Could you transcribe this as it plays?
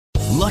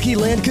Lucky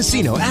Land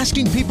Casino,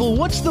 asking people,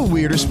 what's the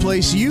weirdest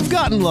place you've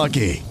gotten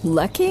lucky?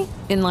 Lucky?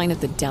 In line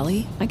at the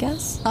deli, I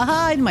guess?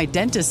 Aha, in my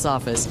dentist's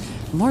office.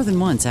 More than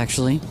once,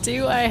 actually.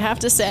 Do I have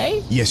to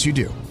say? Yes, you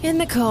do. In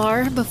the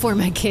car before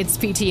my kids'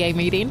 PTA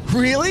meeting.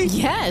 Really?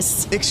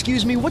 Yes.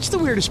 Excuse me, what's the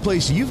weirdest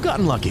place you've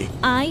gotten lucky?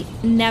 I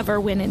never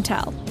win and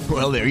tell.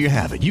 Well, there you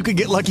have it. You can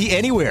get lucky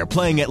anywhere,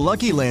 playing at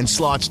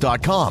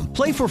LuckyLandSlots.com.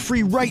 Play for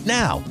free right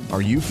now.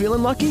 Are you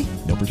feeling lucky?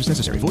 No purchase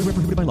necessary. Void where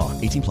prohibited by law.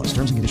 18 plus.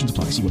 Terms and conditions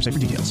apply. See website for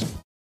details.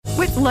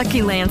 With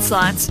Lucky Land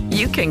Slots,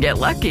 you can get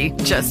lucky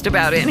just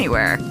about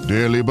anywhere.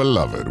 Dearly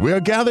beloved, we are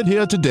gathered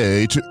here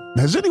today to...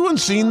 Has anyone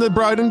seen the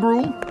bride and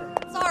groom?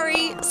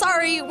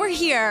 Sorry, we're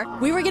here.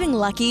 We were getting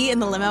lucky in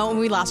the limo and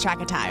we lost track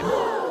of time.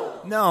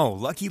 No,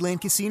 Lucky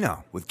Land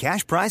Casino, with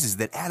cash prizes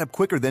that add up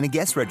quicker than a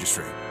guest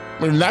registry.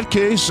 In that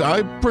case,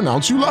 I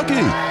pronounce you lucky.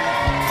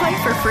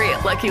 Play for free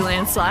at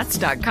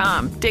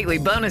LuckyLandSlots.com. Daily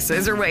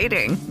bonuses are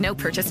waiting. No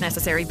purchase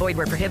necessary. Void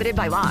where prohibited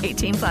by law.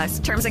 18 plus.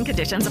 Terms and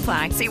conditions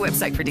apply. See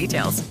website for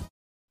details.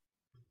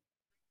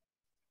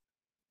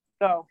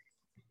 So,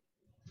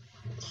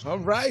 all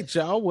right,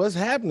 y'all, what's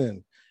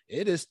happening?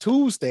 It is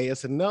Tuesday.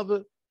 It's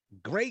another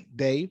great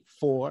day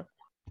for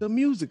the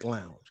Music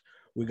Lounge.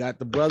 We got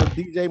the brother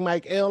DJ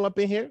Mike L up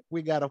in here.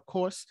 We got, of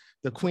course,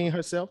 the queen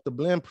herself, the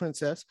blend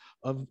princess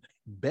of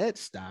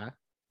Bed-Stuy,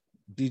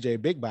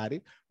 DJ Big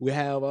Body. We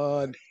have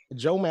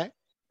Joe Mack.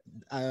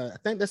 I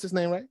think that's his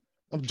name, right?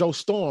 I'm Joe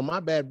Storm. My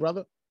bad,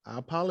 brother. I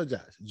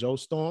apologize. Joe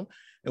Storm.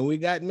 And we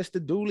got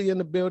Mr. Dooley in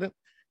the building.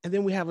 And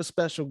then we have a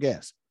special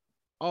guest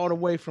all the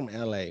way from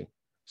LA.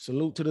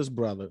 Salute to this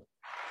brother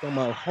from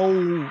a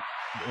whole,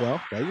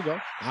 well, there you go.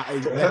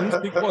 Let him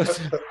speak voice.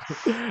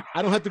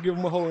 I don't have to give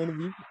him a whole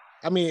interview.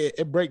 I mean,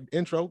 it break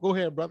intro. Go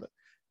ahead, brother.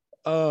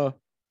 Go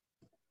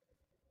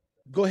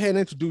ahead and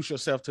introduce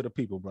yourself to the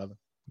people, brother.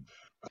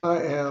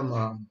 I am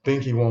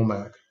Binky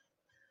Womack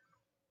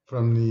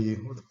from the,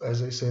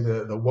 as they say,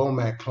 the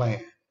Womack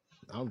clan.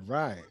 All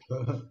right.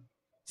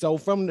 So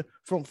from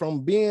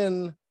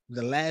being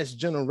the last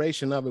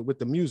generation of it with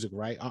the music,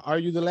 right? Are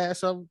you the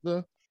last of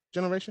the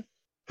generation?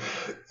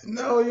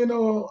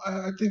 No,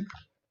 I think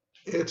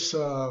it's,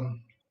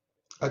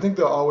 I think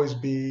there'll always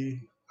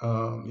be,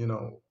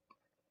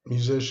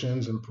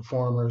 musicians and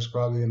performers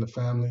probably in the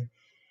family,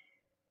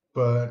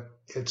 but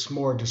it's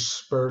more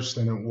dispersed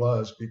than it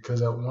was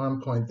because at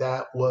one point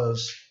that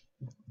was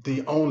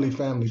the only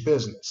family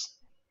business.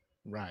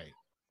 Right.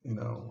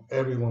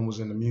 Everyone was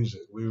into music.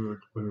 We were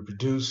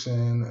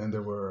producing, and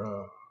there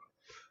were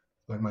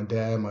like my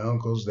dad, my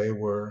uncles, they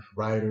were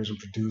writers and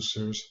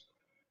producers,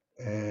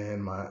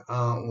 and my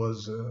aunt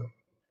was an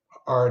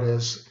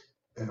artist,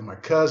 and my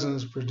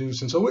cousins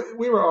producing. So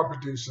we were all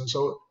producing.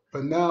 So,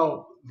 but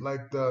now,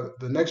 like the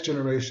next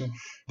generation,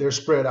 they're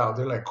spread out.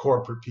 They're like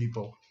corporate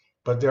people,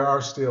 but there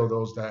are still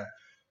those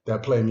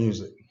that play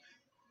music.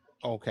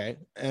 Okay.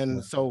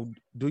 And so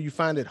do you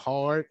find it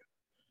hard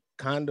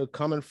kind of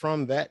coming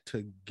from that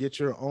to get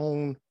your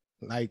own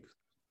like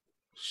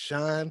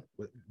shine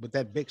with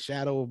that big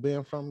shadow of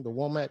being from the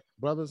Womack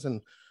brothers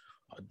and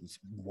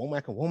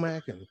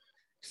Womack and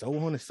so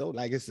on and so,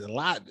 like it's a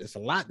lot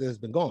that's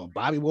been going on.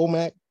 Bobby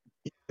Womack.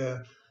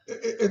 Yeah,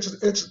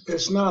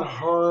 it's not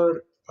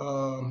hard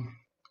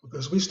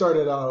because we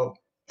started out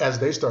as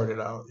they started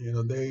out.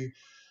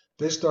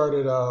 They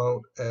started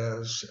out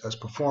as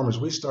performers.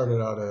 We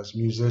started out as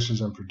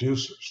musicians and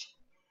producers,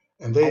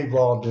 and they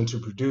evolved into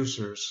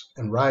producers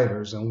and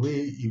writers, and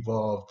we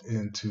evolved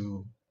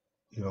into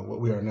what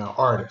we are now,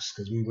 artists,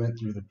 because we went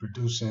through the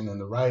producing and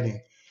the writing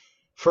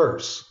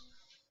first.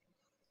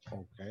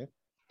 Okay.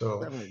 So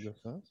that makes good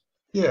sense.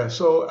 Yeah,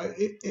 so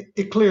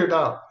it cleared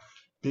out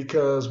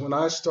because when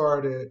I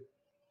started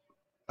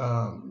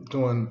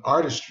doing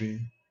artistry,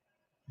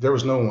 there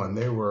was no one.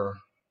 They were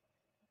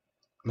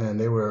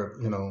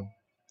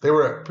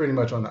pretty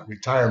much on that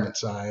retirement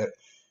side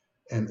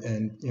and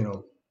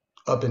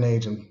up in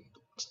age and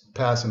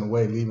passing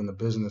away, leaving the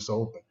business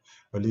open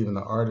or leaving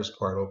the artist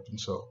part open.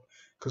 So,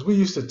 because we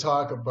used to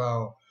talk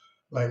about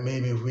like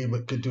maybe if we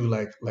could do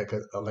like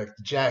the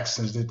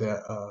Jacksons did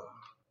that,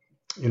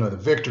 the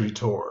Victory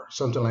Tour,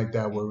 something like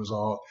that, where it was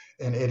all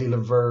and Eddie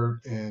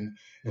Levert and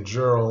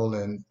Gerald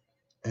and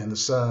the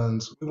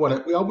Sons. We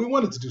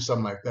wanted to do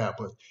something like that,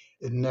 but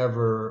it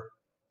never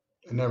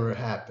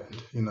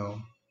happened.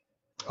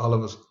 All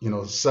of us,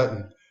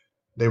 sudden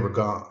they were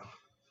gone.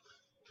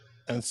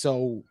 And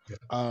so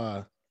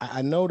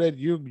I know that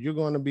you're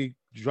going to be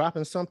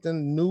dropping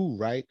something new,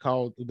 right?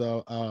 Called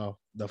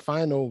the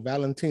Final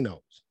Valentinos.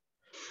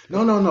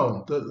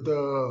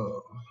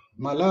 No.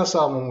 My last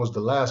album was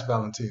The Last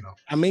Valentino.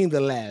 I mean the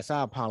last.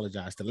 I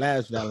apologize. The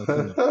Last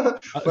Valentino.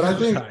 But I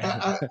think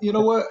you know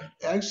what?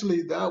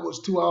 Actually, that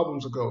was 2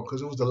 albums ago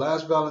because it was The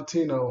Last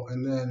Valentino,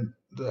 and then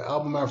the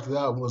album after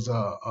that was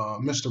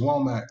Mr.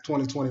 Womack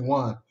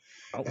 2021.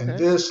 Okay. And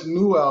this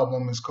new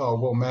album is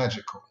called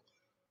Womagical,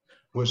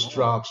 which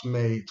drops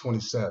May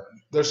 27th.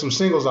 There's some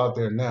singles out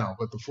there now,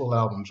 but the full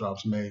album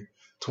drops May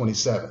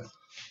 27th.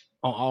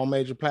 On all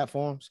major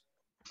platforms?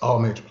 All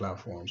major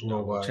platforms Y'all go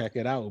worldwide. check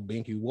it out,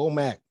 Binky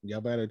Womack.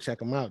 Y'all better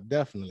check him out,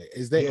 definitely.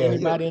 Is there Yeah,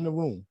 anybody in the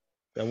room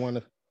that want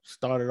to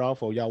start it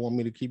off, or y'all want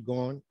me to keep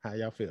going? How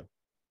y'all feel?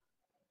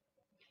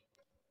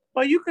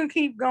 Well, you can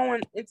keep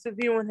going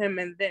interviewing him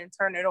and then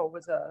turn it over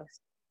to us.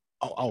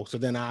 Oh, so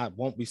then I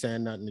won't be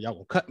saying nothing. Y'all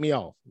gonna cut me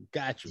off.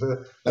 Got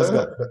you. Let's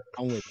go.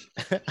 I'm with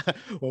you.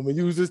 Well, I'm gonna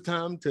use this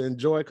time to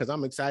enjoy, because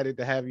I'm excited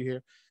to have you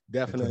here.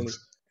 Definitely.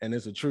 Thanks. And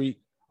it's a treat.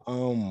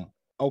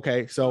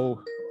 Okay,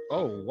 so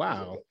oh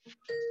wow.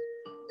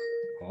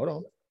 Hold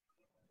on.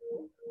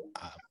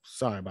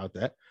 Sorry about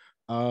that.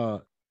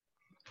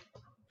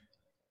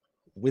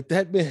 With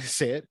that being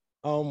said,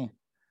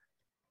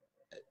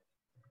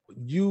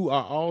 you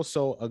are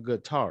also a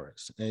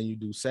guitarist and you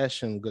do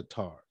session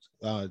guitar.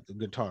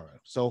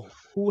 So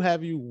who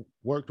have you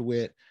worked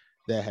with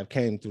that have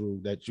came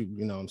through that you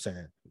know what I'm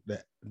saying,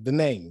 that the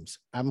names,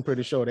 I'm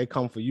pretty sure they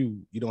come for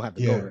you. You don't have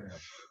to go to them.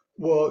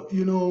 Well,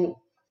 you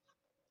know,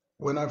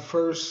 when I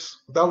first,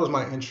 that was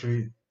my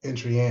entry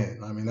in.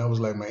 I mean, that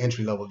was like my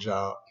entry level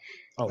job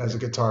as a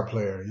guitar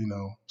player, you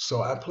know.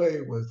 So I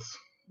played with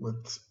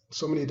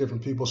so many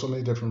different people, so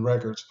many different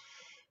records,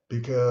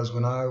 because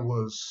when I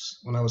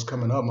was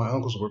coming up, my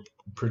uncles were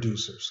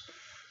producers.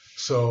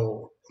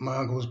 So my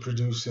uncle was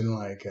producing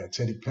like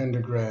Teddy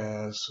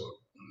Pendergrass, or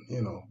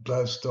you know,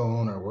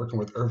 Bloodstone, or working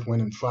with Earth,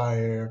 Wind and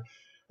Fire.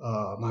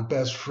 My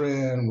best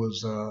friend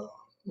was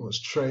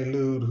Trey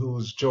Lude, who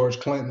was George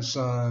Clinton's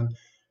son.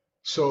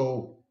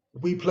 So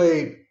we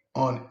played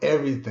on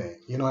everything,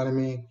 you know what I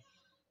mean?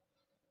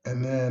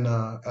 And then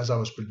as I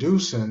was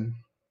producing,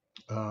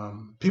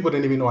 people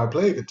didn't even know I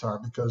played guitar,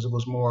 because it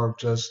was more of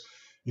just,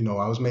 you know,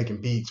 I was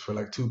making beats for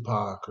like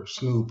Tupac or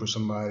Snoop or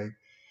somebody.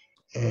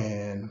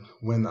 And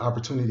when the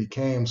opportunity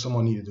came,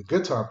 someone needed a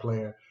guitar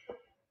player.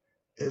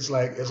 It's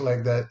like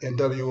that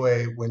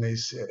NWA when they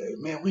said, "Hey,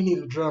 man, we need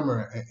a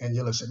drummer," and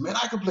Yella said, "Man,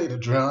 I can play the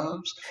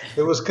drums."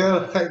 It was kind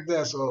of like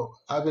that. So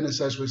I've been in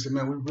such way, said,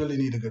 "Man, we really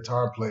need a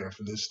guitar player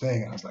for this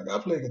thing." And I was like, "I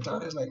play guitar."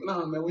 They're like,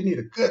 "No, man, we need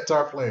a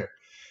guitar player."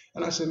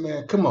 And I said,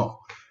 "Man, come on."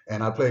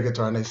 And I play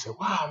guitar, and they said,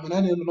 "Wow, man,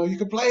 I didn't even know you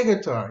could play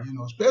guitar, you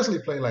know, especially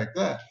play like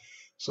that."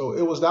 So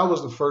that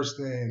was the first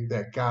thing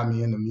that got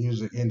me in the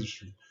music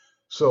industry.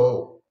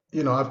 So,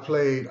 you know, I've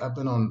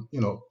been on,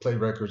 you know, played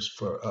records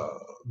for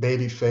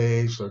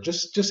Babyface, or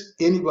just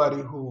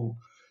anybody who,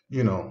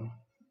 you know,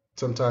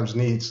 sometimes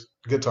needs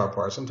guitar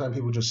parts. Sometimes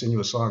people just send you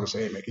a song and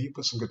say, "Hey, man, can you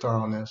put some guitar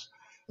on this?"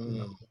 You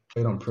know,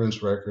 played on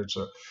Prince records,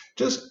 or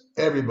just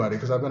everybody,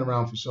 because I've been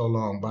around for so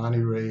long. Bonnie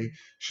Raitt,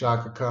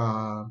 Shaka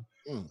Khan.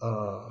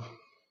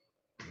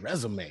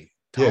 Resume.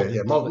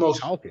 Most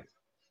talking.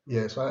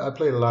 Yeah, so I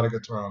played a lot of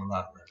guitar on a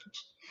lot of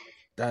records.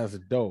 That's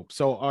dope.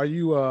 So are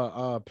you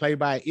play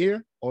by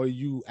ear, or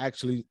you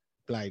actually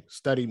like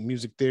study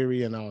music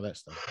theory and all that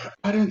stuff?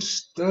 I didn't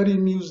study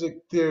music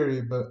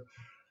theory, but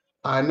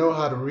I know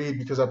how to read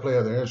because I play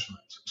other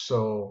instruments.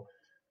 So,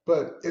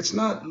 but it's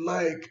not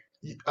like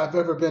I've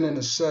ever been in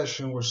a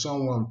session where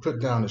someone put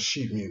down the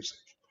sheet music.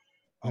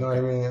 You know what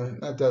I mean?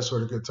 Not that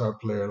sort of guitar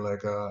player.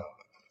 Like,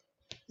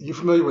 you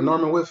familiar with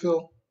Norman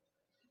Whitfield?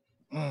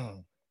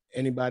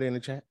 Anybody in the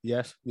chat?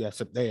 Yes,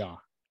 they are.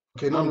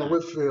 Okay, Norman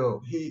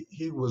Whitfield,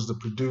 he was the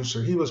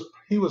producer. He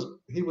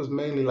was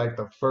mainly like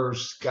the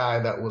first guy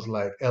that was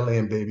like LA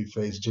and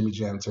Babyface, Jimmy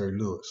Jam, Terry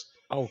Lewis.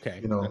 Okay.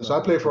 You know, so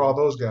I played for all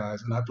those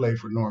guys, and I played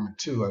for Norman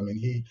too. I mean,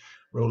 he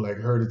wrote like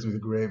 "Heard It Through the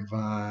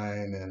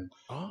Grapevine" and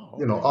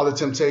you know, all the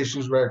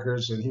Temptations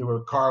records, and he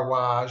wrote "Car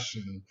Wash"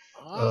 and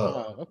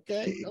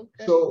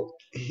so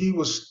he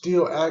was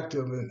still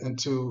active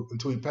until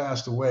he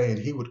passed away, and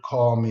he would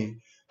call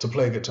me to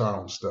play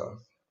guitar on stuff.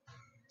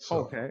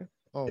 So,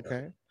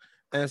 Okay.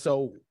 And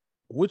so,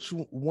 which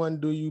one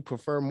do you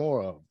prefer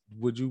more of?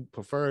 Would you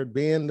prefer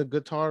being the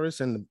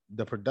guitarist and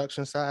the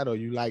production side, or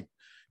you like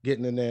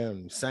getting in there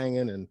and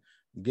singing and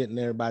getting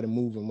everybody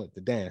moving with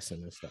the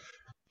dancing and stuff?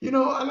 You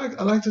know, I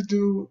like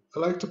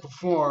to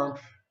perform.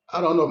 I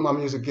don't know if my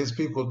music gets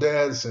people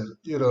dancing.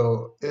 You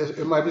know,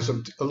 it might be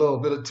a little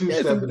bit of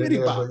two-step in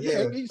there, but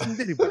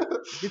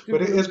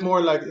but it's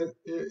more like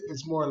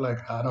it's more like,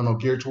 I don't know,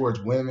 geared towards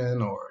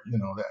women, or you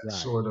know, that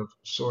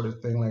sort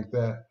of thing like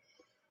that.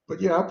 But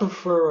yeah, I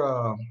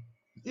prefer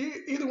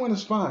either one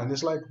is fine.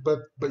 It's like,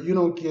 but you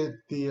don't get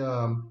the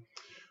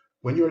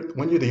when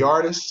you're the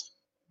artist,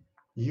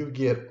 you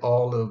get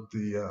all of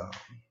the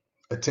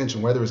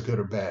attention, whether it's good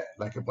or bad.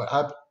 Like if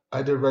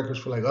I did records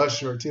for like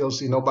Usher or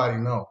TLC, nobody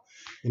know.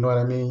 You know what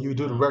I mean? You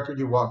do the record,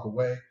 you walk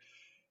away,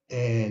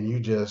 and you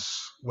just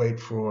wait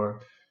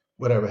for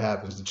whatever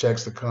happens, the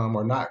checks to come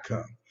or not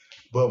come.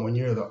 But when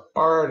you're the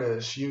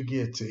artist, you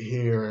get to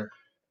hear,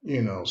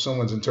 you know,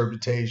 someone's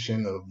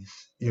interpretation of,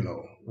 you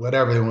know,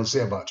 whatever they want to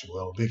say about you.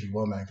 Well, Binky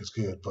Womack is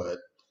good,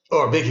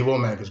 or Binky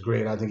Womack is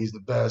great. I think he's the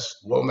best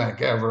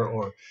Womack ever,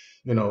 or,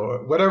 you know,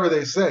 or whatever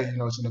they say, you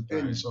know, it's an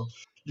opinion. So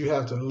you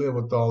have to live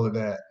with all of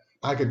that.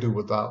 I could do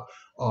without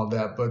all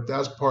that, but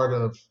that's part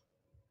of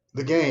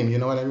the game. You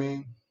know what I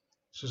mean?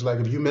 It's just like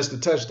if you miss the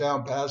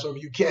touchdown pass, or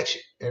if you catch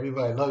it,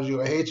 everybody loves you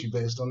or hates you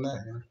based on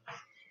that. You know?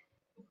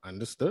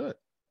 Understood.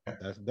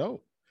 That's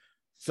dope.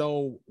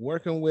 So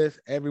working with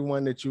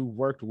everyone that you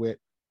worked with,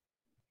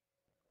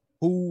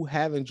 who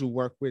haven't you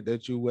worked with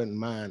that you wouldn't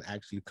mind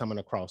actually coming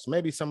across?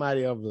 Maybe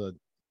somebody of the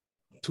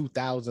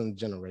 2000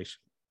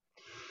 generation.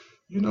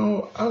 You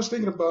know, I was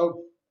thinking about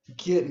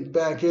getting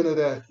back into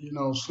that. You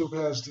know, Snoop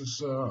has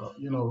this,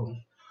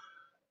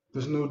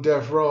 this new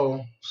Death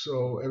Row,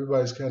 so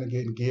everybody's kind of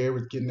getting geared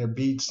with getting their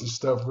beats and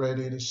stuff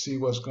ready to see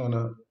what's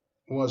gonna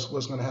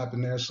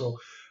happen there. So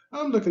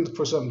I'm looking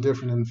for something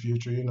different in the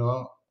future. You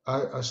know,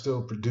 I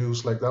still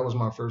produce, like that was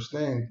my first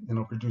thing. You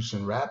know,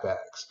 producing rap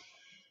acts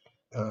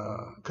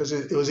because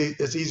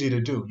it's easy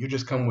to do. You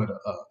just come with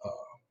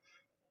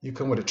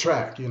a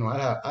track. You know,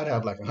 I'd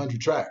have like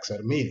 100 tracks at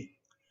a meeting.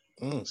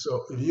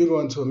 So if you go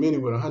into a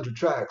meeting with 100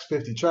 tracks,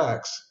 50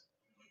 tracks,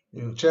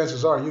 you know,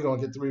 chances are you're gonna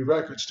get 2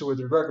 or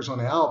 3 records on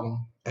the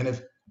album. And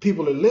if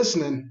people are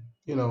listening,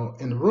 you know,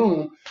 in the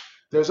room,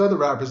 there's other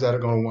rappers that are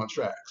gonna want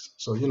tracks.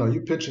 So, you know,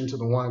 you pitch into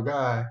the one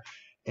guy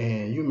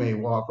and you may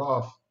walk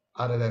off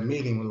out of that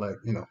meeting with like,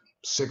 you know,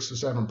 6 or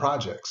 7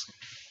 projects.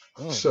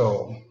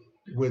 So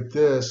with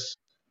this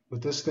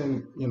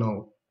thing, you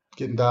know,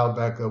 getting dialed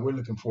back up, we're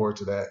looking forward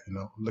to that, you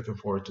know, looking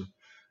forward to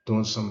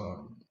doing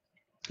some,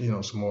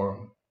 some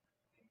more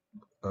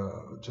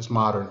just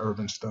modern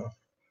urban stuff.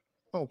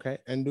 Okay.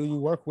 And do you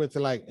work with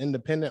like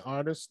independent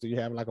artists? Do you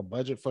have like a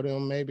budget for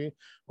them maybe?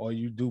 Or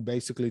you do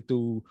basically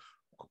through,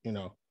 you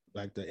know,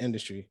 like the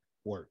industry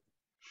work?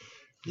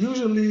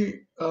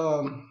 Usually,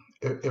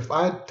 if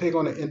I take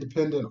on an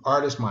independent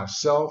artist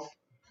myself,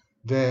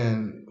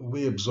 then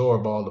we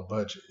absorb all the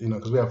budget, you know,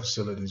 because we have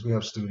facilities, we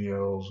have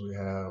studios, we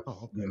have,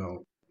 you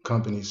know,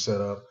 companies set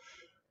up.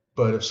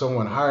 But if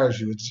someone hires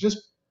you, it's just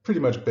pretty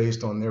much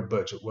based on their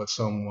budget, what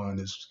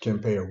someone can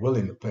pay or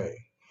willing to pay,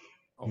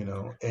 you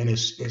know, and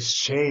it's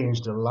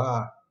changed a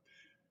lot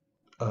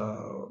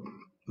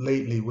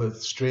lately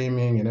with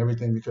streaming and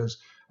everything, because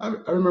I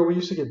remember we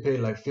used to get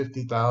paid like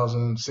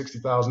 50,000,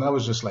 60,000. That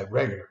was just like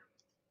regular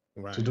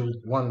to do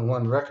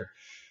one record.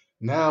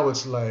 Now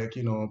it's like,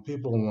 you know,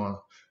 people want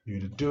you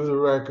to do the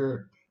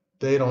record.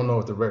 They don't know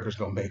if the record's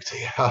gonna make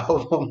the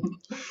album.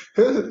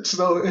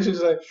 So it's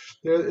just like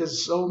there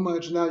is so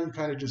much now. You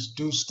kind of just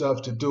do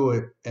stuff to do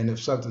it, and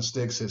if something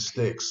sticks, it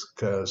sticks,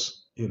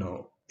 because you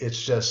know it's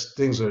just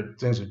things are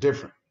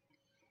different.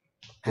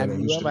 Have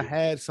you ever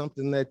had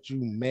something that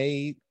you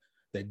made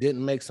that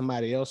didn't make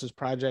somebody else's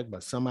project,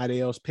 but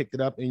somebody else picked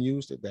it up and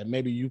used it, that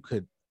maybe you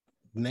could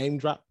name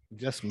drop,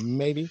 just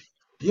maybe?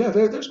 Yeah,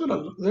 there's been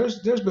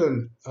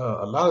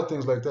a lot of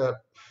things like that.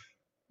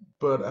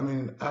 But I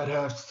mean, I'd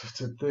have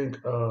to think.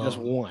 Just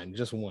one.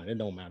 It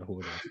don't matter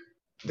who it is.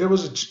 There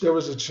was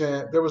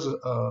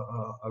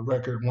a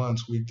record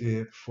once we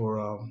did for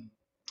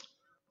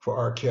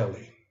R.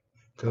 Kelly,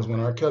 because when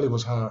R. Kelly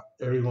was hot,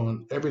 every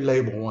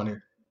label wanted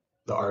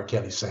the R.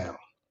 Kelly sound.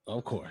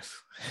 Of course.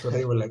 So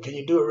they were like, "Can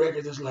you do a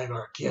record just like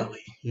R.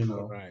 Kelly?" You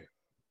know. Right.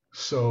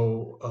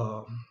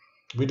 So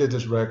we did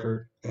this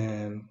record,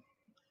 and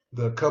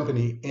the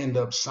company ended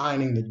up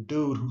signing the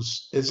dude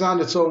it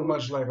sounded so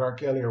much like R.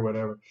 Kelly or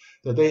whatever,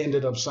 that they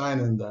ended up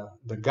signing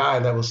the guy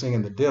that was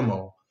singing the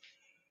demo,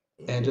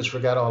 and just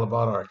forgot all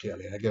about R.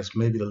 Kelly. I guess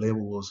maybe the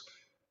label was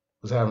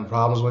having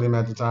problems with him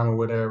at the time or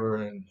whatever,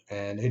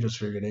 and they just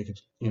figured they could,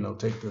 you know,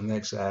 take the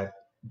next act,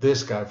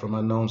 this guy from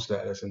unknown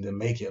status, and then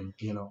make him,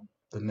 you know,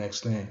 the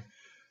next thing.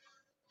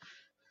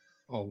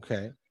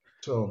 Okay.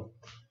 So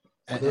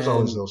there's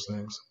always those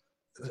things.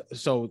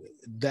 So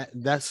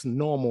that's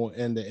normal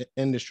in the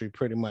industry,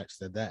 pretty much,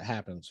 that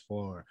happens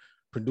for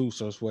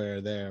producers,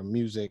 where their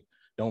music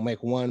don't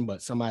make one,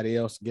 but somebody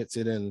else gets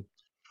it in.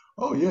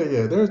 Oh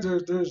yeah.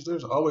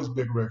 There's always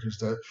big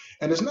records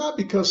and it's not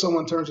because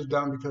someone turns it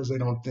down because they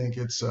don't think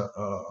it's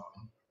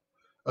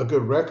a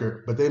good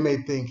record, but they may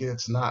think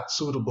it's not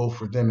suitable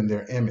for them and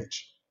their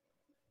image.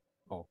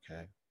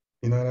 Okay.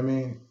 You know what I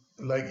mean?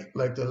 Like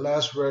the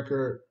last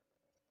record.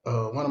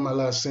 One of my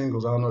last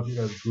singles, I don't know if you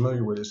guys are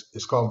familiar with it,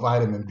 it's called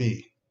Vitamin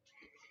B.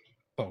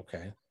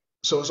 Okay.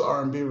 So it's an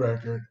R&B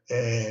record,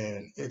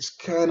 and it's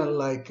kind of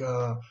like,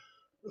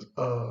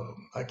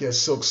 I guess,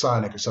 Silk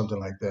Sonic or something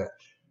like that,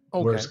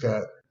 where it's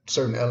got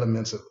certain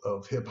elements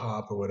of hip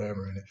hop or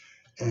whatever in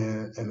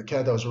it. And the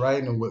cat that was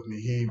writing it with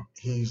me,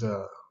 he's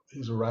a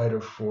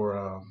writer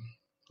for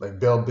like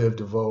Belle Biv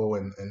DeVoe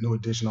and New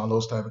Edition, all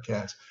those type of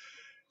cats.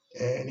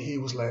 And he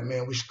was like,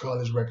 "Man, we should call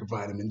this record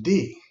Vitamin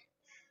D."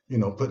 You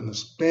know, putting a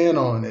spin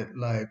on it,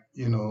 like,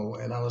 you know,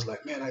 and I was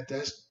like, man,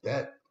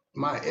 that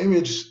my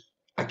image,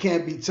 I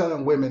can't be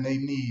telling women they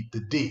need the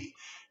D.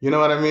 You know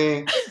what I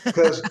mean?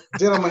 Because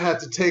then I'm gonna have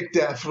to take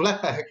that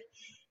flag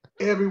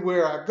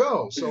everywhere I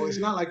go. So it's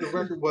not like the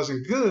record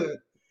wasn't good.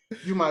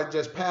 You might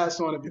just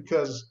pass on it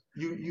because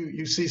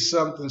you see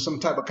some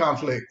type of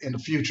conflict in the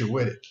future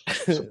with it.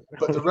 So,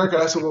 but the record,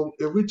 I said, well,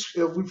 if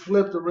we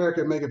flip the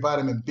record, make it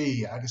Vitamin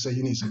B, I can say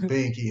you need some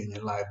Binky in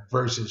your life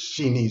versus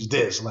she needs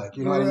this, like,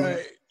 you know what I mean?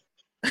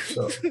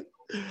 So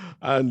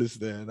I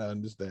understand.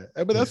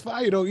 But that's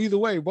fine, either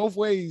way, both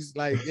ways.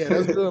 Like, yeah,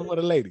 that's good for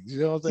the ladies.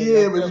 You know what I'm saying?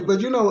 Yeah, but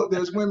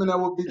there's women that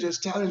will be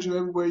just telling you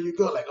everywhere you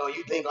go, like, oh,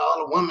 you think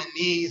all a woman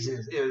needs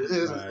is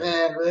this and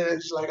that.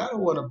 It's like I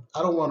don't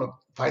want to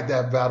fight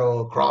that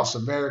battle across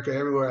America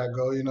everywhere I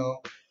go.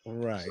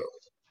 Right.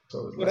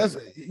 So well,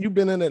 you've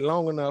been in it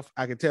long enough.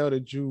 I can tell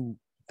that you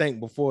think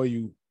before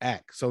you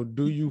act. So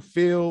do you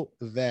feel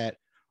that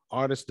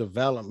artist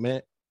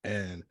development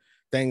and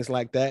things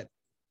like that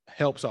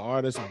helps an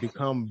artist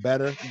become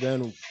better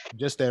than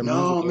just their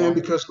music? No, man,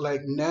 because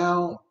like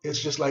now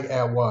it's just like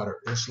add water.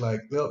 It's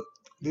like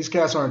these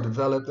cats aren't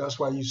developed. That's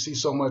why you see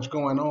so much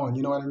going on.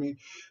 You know what I mean?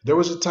 There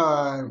was a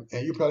time,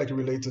 and you probably can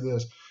relate to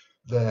this,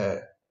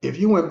 that if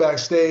you went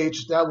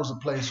backstage, that was a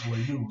place where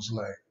you was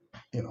like,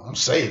 I'm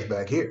safe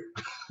back here.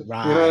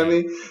 Right. You know what I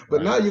mean?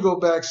 But now you go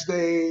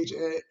backstage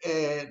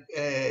and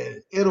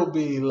it'll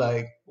be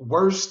like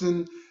worse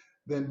than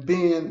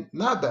being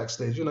not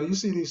backstage. You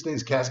see these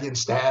things, cats getting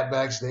stabbed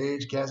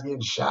backstage, cats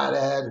getting shot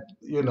at,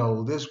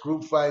 this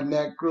group fighting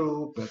that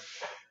group. And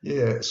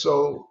yeah,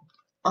 so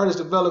artist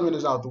development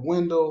is out the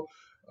window.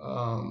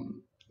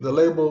 The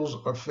labels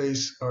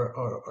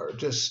are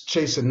just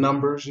chasing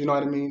numbers. You know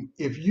what I mean?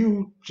 If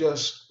you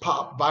just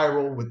pop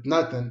viral with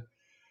nothing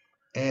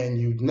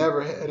and you've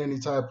never had any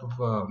type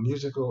of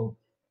musical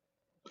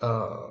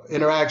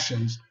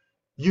interactions,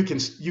 you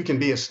can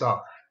be a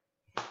star.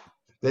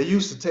 They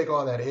used to take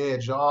all that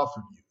edge off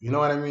of you. You know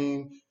what I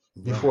mean?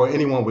 Before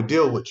anyone would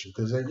deal with you,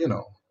 because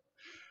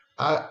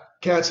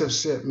cats have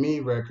sent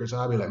me records,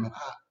 and I'll be like, man,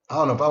 I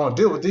don't know if I want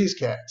to deal with these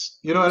cats.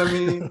 You know what I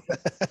mean?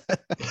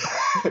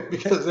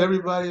 Because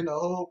everybody in the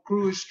whole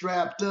crew is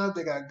strapped up.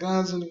 They got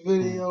guns in the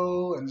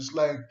video, and it's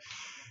like,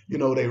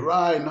 they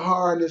riding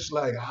hard. And it's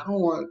like, I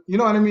don't want. You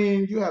know what I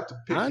mean? You have to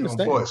pick your own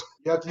poison.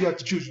 You have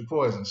to choose your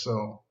poison.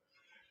 So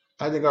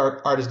I think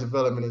our artist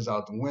development is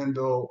out the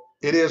window.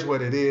 It is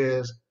what it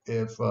is.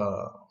 If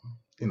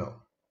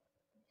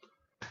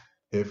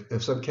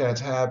if some cats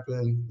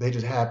happen, they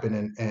just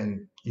happen,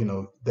 and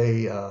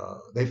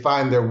they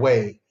find their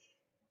way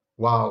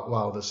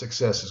while the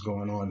success is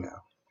going on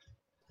now.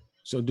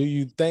 So do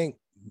you think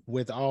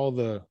with all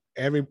the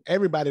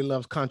everybody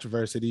loves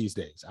controversy these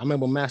days? I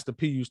remember Master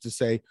P used to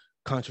say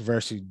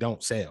controversy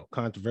don't sell,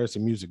 controversy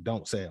music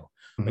don't sell,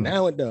 but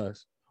now it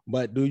does.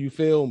 But do you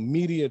feel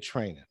media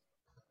training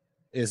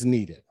is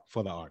needed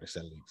for the artists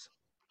at least?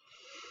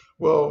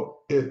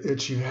 Well,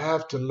 you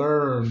have to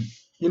learn,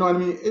 you know what I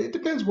mean? It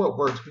depends what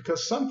works,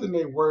 because something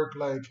may work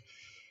like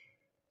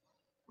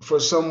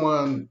for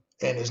someone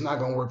and it's not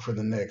going to work for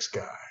the next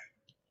guy.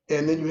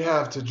 And then you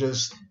have to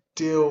just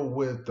deal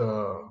with,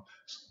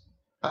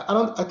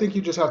 I think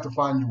you just have to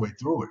find your way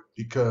through it,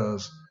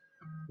 because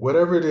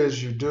whatever it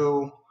is you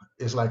do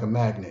is like a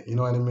magnet. You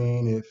know what I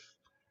mean?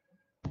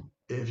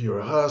 If you're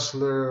a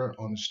hustler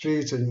on the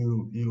streets and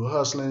you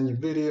hustling your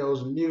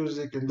videos and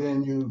music, and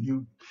then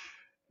you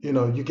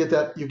get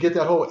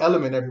that whole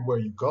element everywhere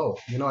you go.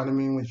 You know what I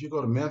mean? If you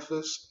go to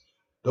Memphis,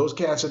 those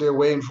cats are there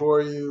waiting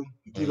for you.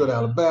 If you go to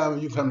Alabama,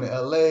 you come to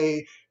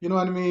LA. You know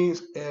what I mean?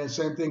 And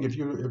same thing if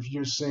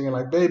you're singing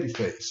like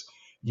Babyface,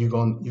 you're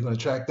gonna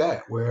attract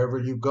that wherever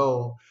you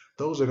go.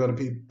 Those are gonna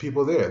be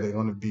people there. They're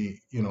gonna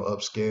be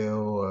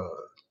upscale,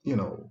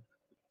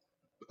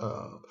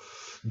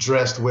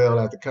 dressed well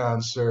at the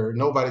concert.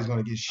 Nobody's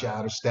gonna get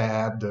shot or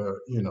stabbed or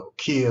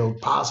killed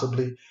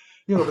possibly.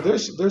 But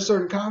there's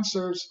certain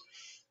concerts.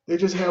 They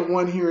just had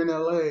one here in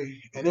LA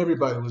and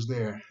everybody was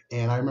there.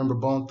 And I remember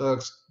Bone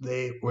Thugs,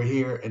 they were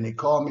here and they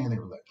called me and they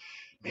were like,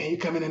 man, you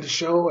coming in the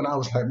show? And I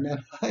was like,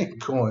 man, I ain't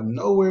going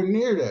nowhere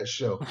near that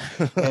show.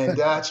 And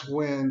that's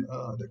when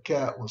the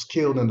cat was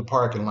killed in the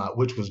parking lot,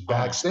 which was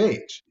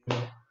backstage.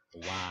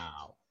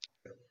 Wow.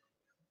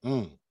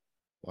 Well,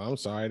 I'm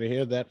sorry to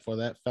hear that for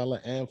that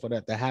fella and for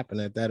that to happen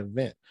at that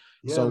event.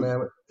 Yeah, so,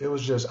 man, it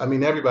was just,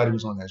 everybody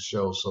was on that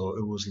show. So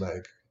it was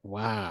like,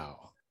 wow.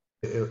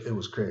 It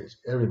was crazy.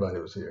 Everybody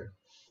was here.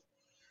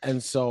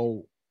 And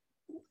so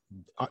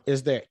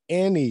is there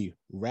any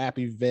rap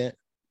event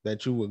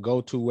that you would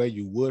go to where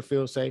you would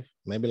feel safe?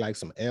 Maybe like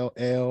some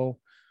LL?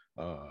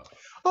 Oh,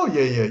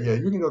 yeah.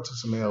 You can go to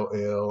some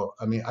LL.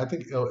 I mean, I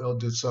think LL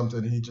did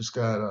something. He just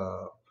got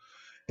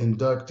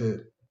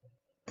inducted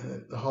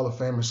in the Hall of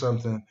Fame or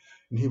something,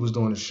 and he was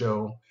doing a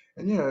show.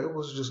 And yeah, it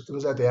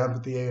was at the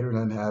amphitheater.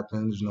 Nothing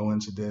happened. There's no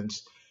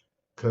incidents.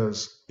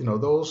 Because,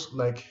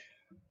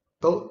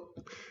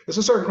 it's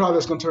a certain crowd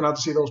that's going to turn out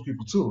to see those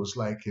people too. It's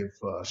like if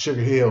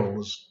Sugar Hill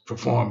was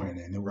performing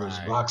and it was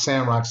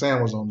Roxanne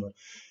was on the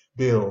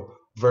bill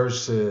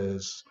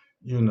versus,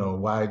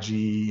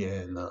 YG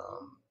and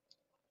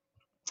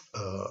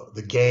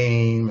The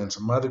Game and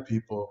some other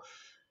people,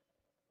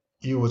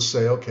 you would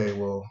say, okay,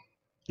 well,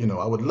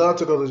 I would love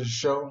to go to the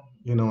show,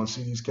 and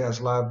see these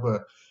cats live,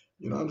 but,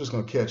 I'm just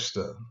going to catch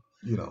the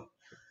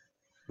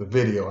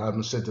video. I'm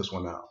going to sit this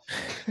one out.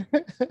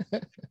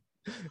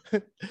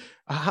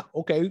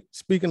 Okay,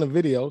 speaking of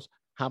videos,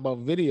 How about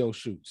video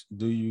shoots?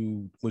 Would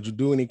you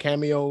do any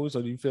cameos,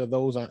 or do you feel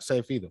those aren't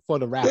safe either for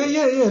the rapper?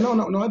 Yeah.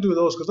 No. I do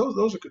those because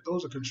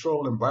those are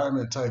controlled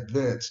environment type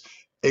events,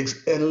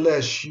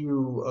 unless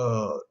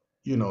you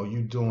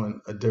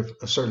doing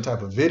a certain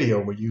type of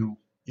video where you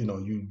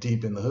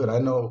deep in the hood. I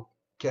know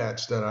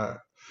cats that I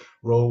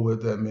roll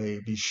with that may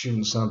be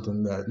shooting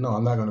something that no,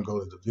 I'm not going to go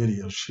to the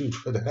video shoot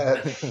for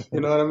that. You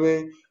know what I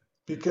mean?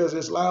 Because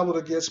it's liable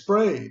to get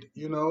sprayed.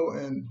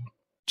 And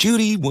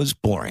Judy was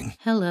boring.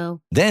 Hello.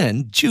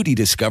 Then Judy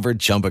discovered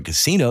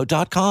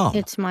ChumbaCasino.com.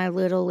 It's my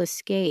little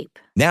escape.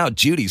 Now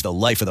Judy's the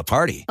life of the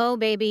party. Oh,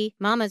 baby,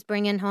 mama's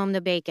bringing home the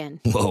bacon.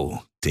 Whoa,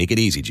 take it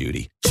easy,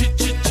 Judy.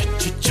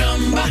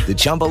 The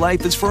Chumba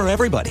life is for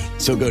everybody.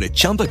 So go to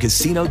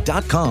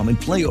ChumbaCasino.com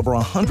and play over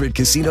 100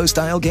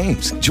 casino-style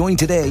games. Join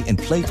today and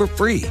play for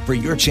free for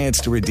your chance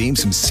to redeem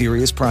some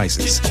serious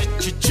prizes.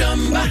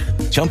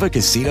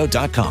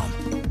 ChumbaCasino.com.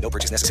 No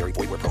purchase necessary.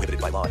 Void where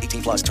prohibited by law.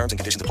 18 plus terms and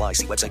conditions apply.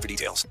 See website for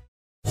details.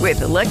 With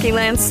the Lucky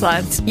Land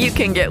Slots, you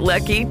can get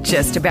lucky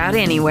just about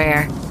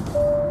anywhere.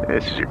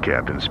 This is your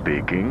captain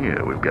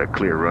speaking. We've got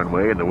clear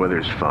runway and the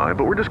weather's fine,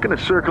 but we're just going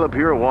to circle up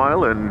here a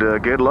while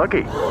and get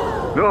lucky.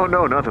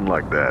 No, nothing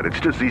like that.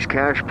 It's just these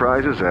cash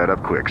prizes add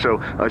up quick. So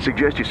I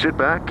suggest you sit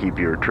back, keep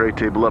your tray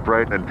table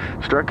upright, and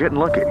start getting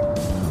lucky.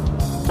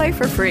 Play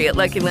for free at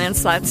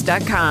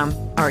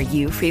LuckyLandSlots.com. Are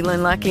you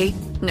feeling lucky?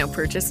 No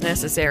purchase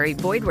necessary.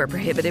 Void where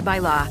prohibited by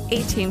law.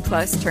 18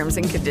 plus terms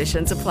and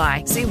conditions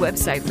apply. See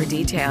website for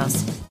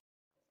details.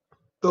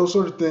 Those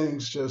sort of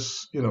things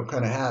just,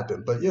 kind of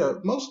happen. But yeah,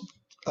 most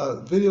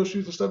video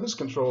shoots and stuff is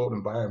controlled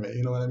environment.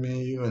 You know what I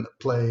mean? You in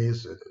a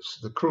place,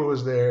 the crew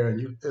is there,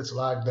 and it's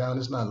locked down.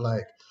 It's not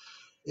like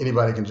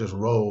anybody can just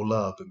roll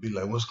up and be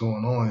like, what's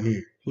going on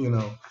here?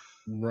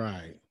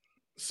 Right.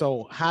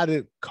 So how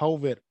did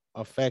COVID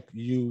affect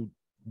you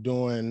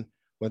doing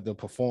with the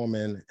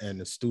performing and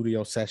the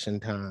studio session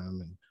time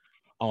and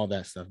all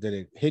that stuff? Did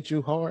it hit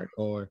you hard,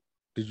 or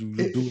did you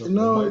do it?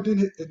 No, it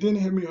didn't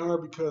hit me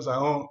hard because I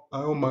own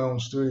my own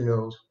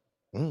studios.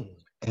 And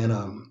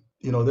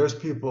there's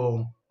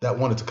people that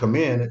wanted to come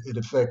in. It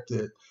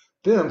affected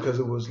them because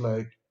it was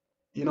like,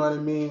 you know what I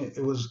mean?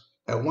 It was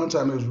at one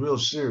time it was real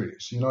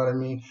serious. You know what I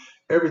mean?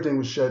 Everything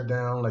was shut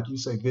down. Like you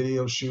say,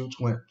 video shoots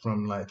went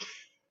from like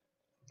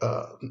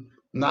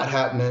not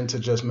happening to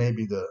just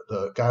maybe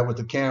the guy with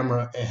the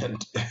camera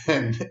and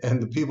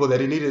the people that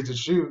he needed to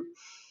shoot.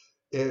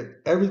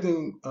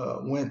 Everything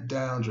went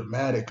down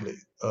dramatically.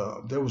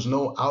 There was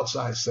no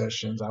outside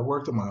sessions. I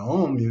worked on my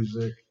own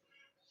music,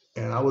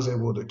 and I was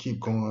able to keep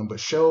going. But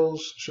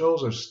shows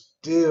are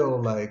still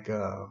like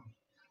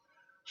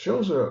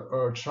shows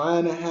are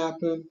trying to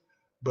happen,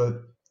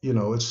 but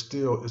it's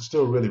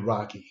still really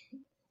rocky.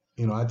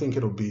 I think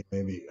it'll be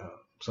maybe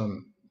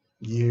some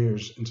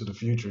years into the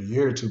future, a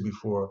year or two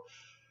before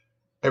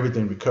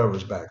everything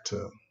recovers back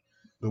to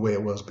the way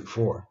it was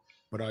before.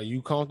 But are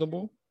you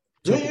comfortable?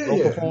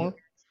 Yeah. Perform?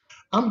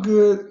 I'm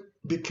good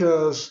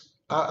because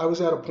I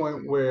was at a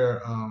point where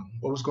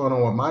what was going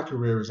on with my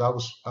career is I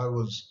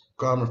was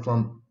going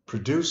from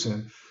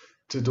producing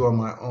to doing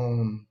my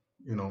own,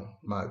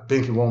 my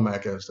Binky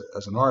Womack as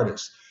an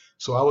artist.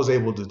 So I was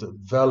able to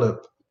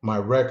develop my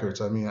records.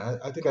 I mean,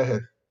 I think I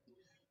had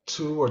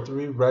 2 or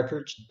 3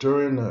 records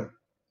through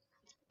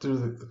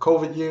the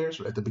COVID years,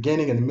 at the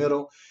beginning, in the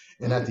middle,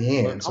 and at the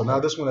end. So now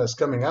this one that's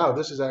coming out,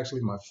 this is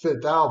actually my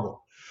 5th album.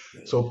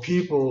 So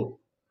people,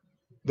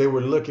 they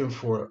were looking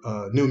for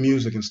new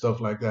music and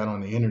stuff like that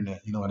on the internet,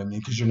 you know what I mean?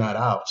 Because you're not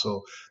out.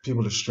 So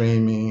people are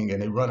streaming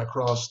and they run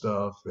across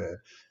stuff. And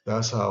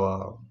that's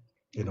how,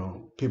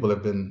 people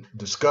have been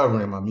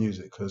discovering my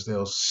music, because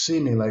they'll see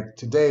me like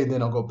today,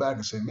 then I'll go back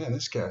and say, man,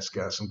 this guy's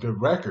got some good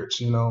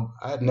records.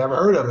 I had never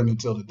heard of him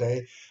until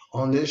today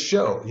on this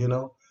show,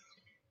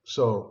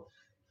 So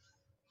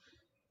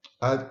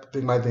I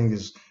think my thing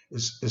is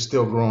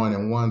still growing.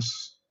 And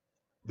once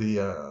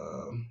the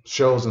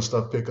shows and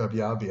stuff pick up,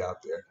 I'll be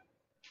out there.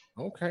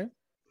 Okay.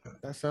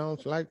 That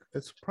sounds like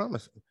it's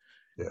promising.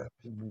 Yeah.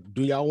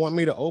 Do y'all want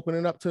me to open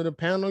it up to the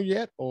panel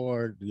yet,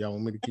 or do y'all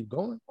want me to keep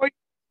going?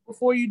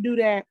 Before you do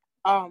that,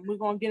 we're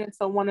going to get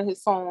into one of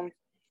his songs.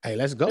 Hey,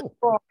 let's go.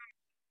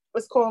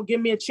 It's called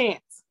Give Me a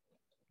Chance.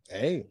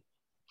 Hey.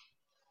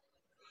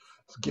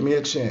 Give me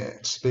a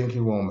chance. Binky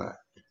Womack.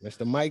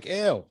 Mr. Mike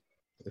L.,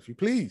 if you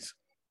please.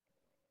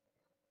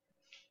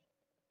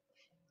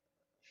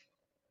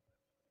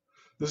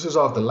 This is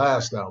off the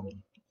last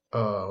album,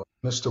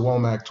 Mr.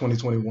 Womack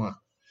 2021.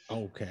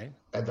 Okay.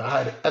 At the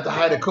height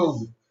of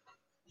COVID.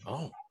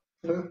 Oh.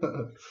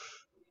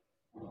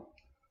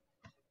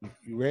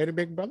 You ready,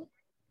 big brother?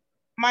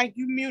 Mike,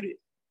 you muted.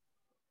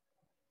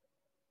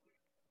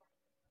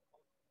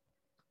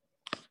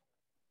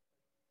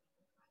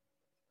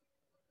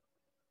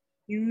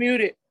 You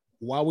muted.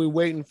 While we're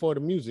waiting for the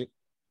music,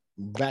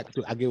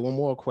 I get one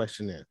more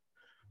question in.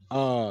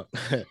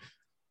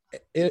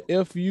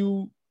 If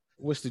you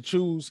was to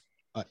choose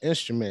an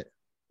instrument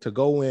to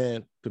go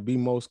in to be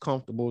most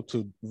comfortable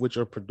to what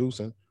you're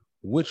producing,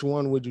 which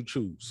one would you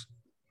choose?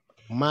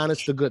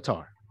 Minus the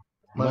guitar.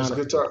 Minus the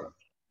guitar.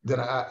 Then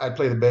I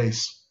play the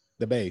bass.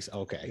 The bass,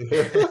 okay.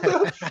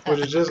 Which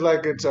is just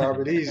like guitar,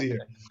 but easier.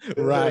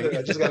 Right.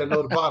 I just got to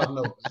know the bottom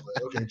notes.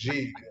 Like, okay,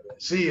 G,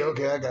 C,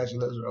 okay, I got you.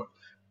 Let's roll.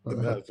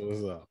 That's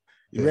what's up.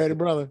 You ready,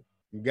 brother?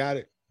 You got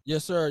it?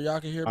 Yes, sir. Y'all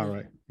can hear me. All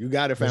right. You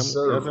got it, family. Yes,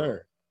 sir. Yes,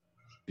 sir.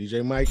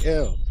 DJ Mike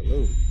L.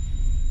 Salute.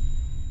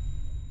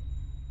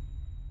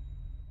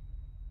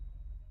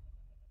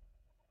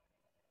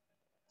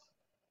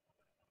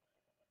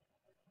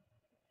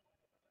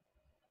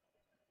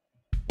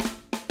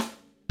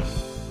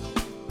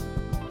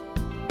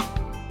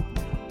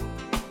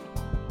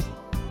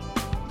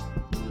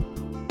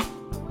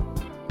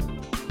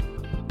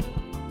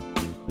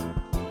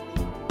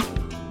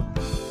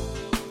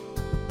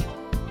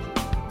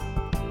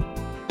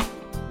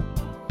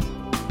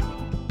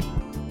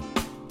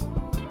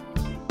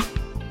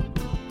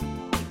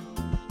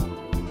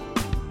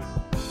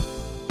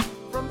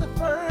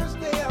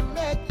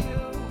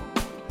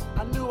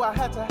 I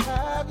had to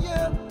have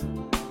you,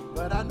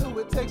 but I knew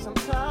it'd take some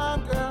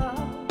time,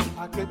 girl.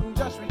 I couldn't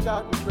just reach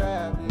out and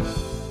grab you.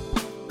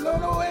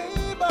 Blown away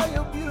by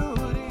your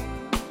beauty,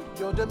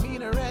 your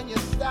demeanor and your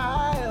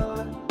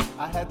style.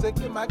 I had to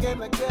get my game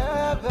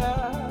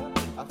together.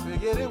 I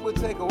figured it would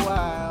take a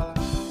while.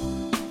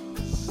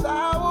 'Cause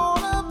I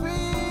wanna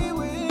be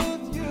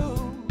with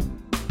you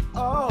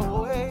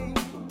always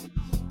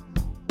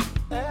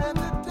and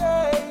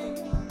today.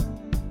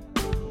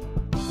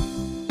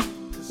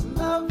 'Cause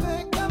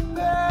nothing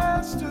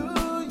compares to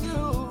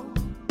you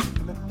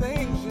and the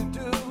things you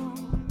do.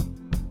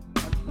 I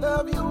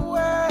love your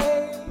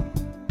way,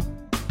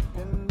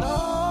 and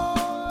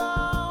all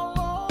I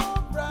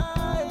want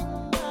right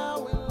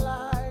now in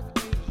life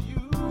is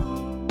you.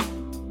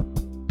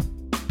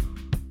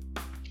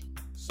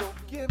 So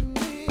give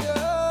me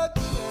a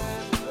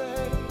chance,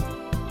 babe.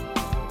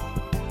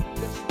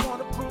 Just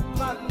wanna prove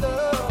my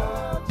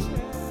love.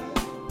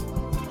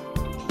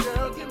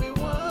 Girl, give me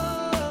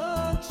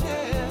one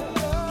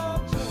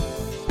chance.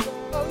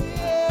 Oh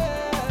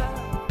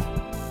yeah.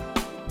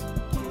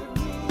 Give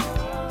me a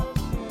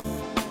chance.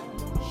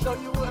 Show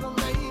you what I'm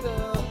made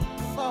of.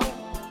 Oh,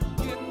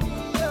 give me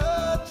a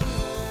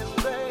chance,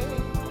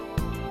 babe.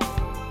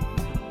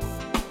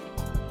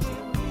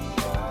 Give me a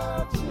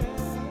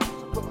chance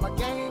to put my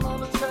game on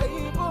the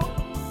table.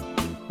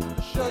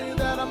 Show you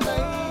that I'm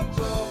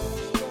able.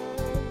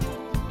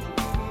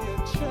 Give me a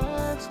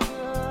chance,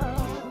 girl.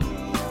 Give me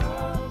a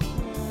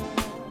chance.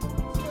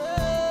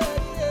 Yeah.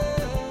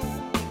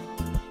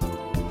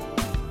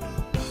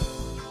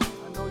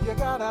 I know you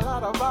got a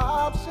lot of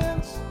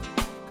options,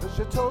 'cause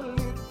you're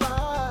totally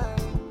fine.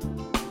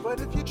 But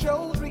if you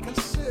chose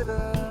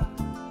reconsider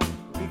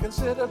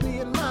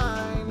being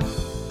mine.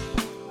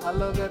 I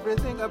love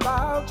everything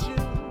about you.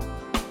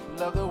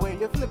 Love the way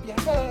you flip your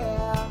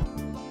hair.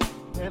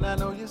 And I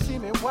know you see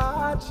me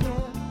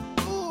watching.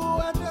 Ooh,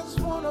 I just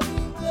wanna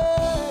be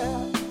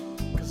there.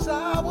 'Cause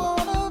I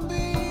wanna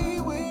be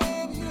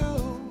with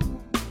you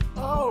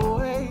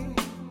always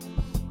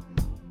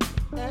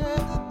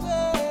and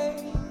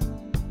today.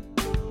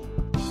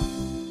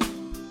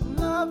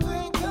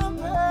 Nothing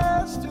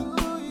compares to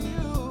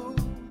you.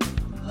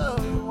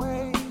 Love your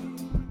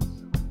ways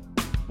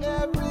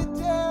every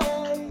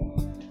day.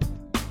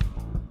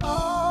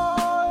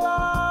 All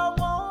I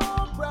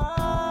want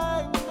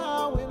right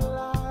now in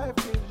life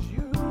is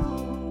you.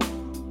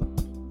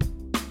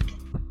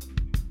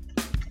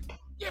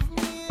 Give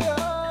me a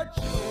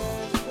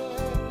chance,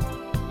 babe.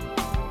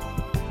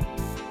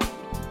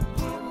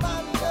 Give my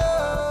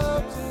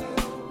love to you.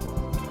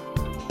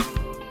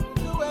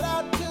 Do what I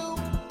do.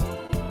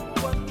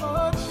 One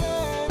more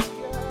chance,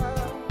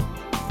 girl.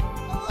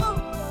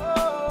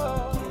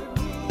 Oh, give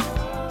me a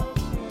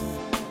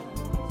chance.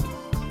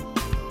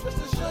 Just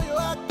to show you I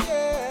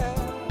care.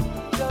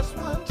 Just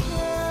one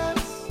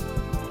chance.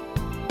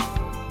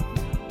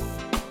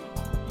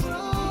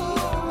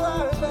 Ooh, I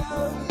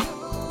love you.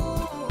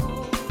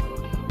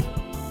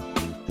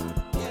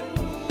 Give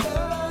me a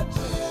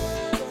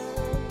chance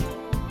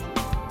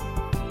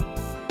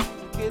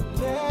to get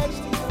next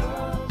to you.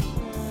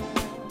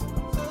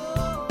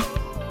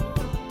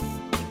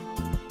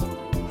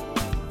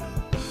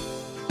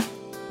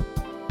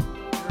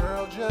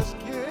 Girl, just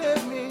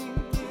give me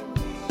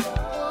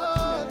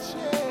one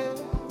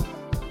chance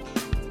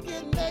to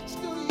get next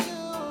to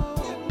you.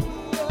 Give me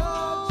a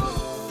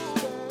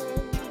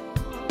chance.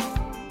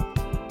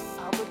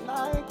 I would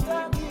like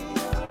that.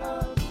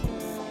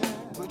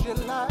 Would you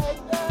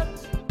like that?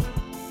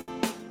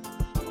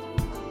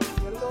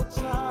 Get a little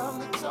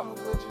time to talk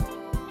with you.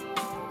 A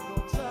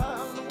little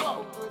time to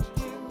walk with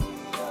you. Give me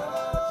a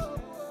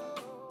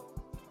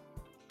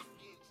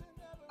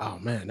Oh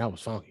man, that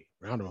was funky.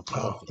 Round of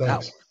applause Oh, for that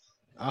thanks. one.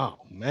 Oh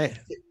man.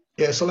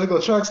 Yeah, so like the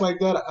tracks like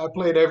that, I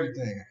played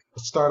everything.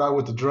 I start out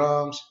with the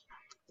drums,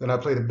 then I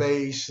play the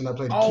bass, and I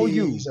play the Oh, keys,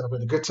 you. and I play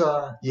the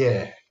guitar.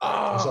 Yeah,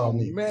 that's all Oh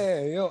me.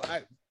 man, yo,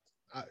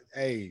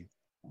 hey,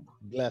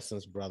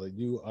 blessings, brother.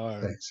 You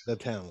are Thanks. the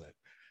talent.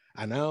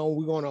 And now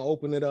we're going to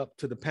open it up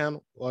to the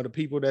panel or the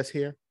people that's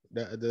here,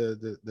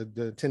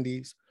 the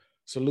attendees.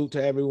 salute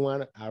to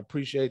everyone. I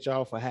appreciate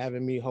y'all for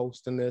having me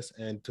hosting this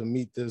and to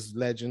meet this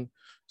legend.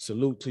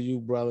 Salute to you,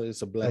 brother.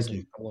 It's a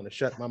blessing. I want to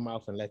shut my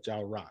mouth and let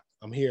y'all rock.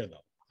 I'm here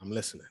though. I'm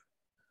listening.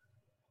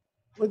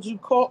 Would you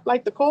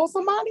like to call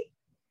somebody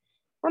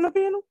from the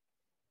panel?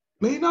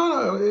 Me?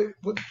 No.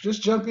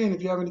 Just jump in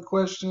if you have any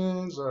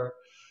questions or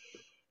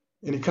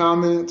any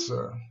comments.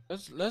 Or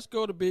let's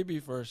go to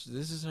BB first.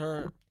 This is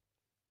her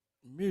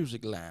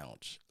music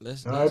lounge. All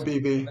right,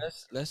 BB.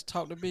 Let's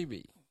talk to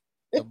BB,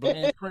 the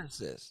Bland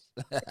Princess.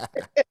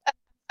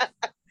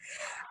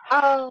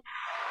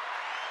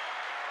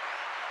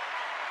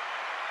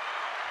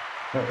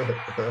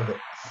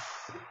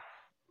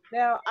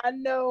 Now I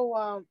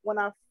know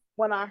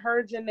when I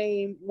heard your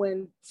name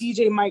when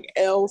DJ Mike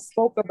L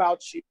spoke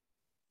about you,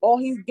 all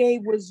he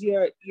gave was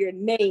your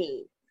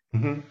name,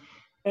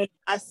 and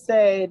I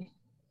said,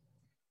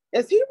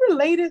 "Is he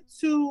related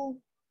to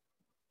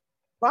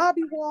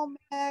Bobby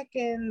Womack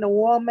and the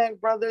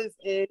Womack brothers?"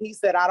 And he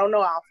said, "I don't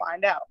know. I'll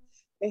find out."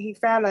 And he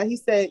found out. He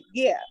said,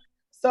 "Yeah."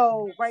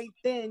 So right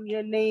then,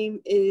 your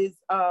name is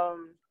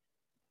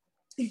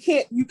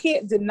you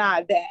can't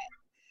deny that.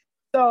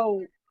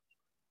 So,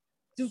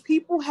 do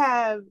people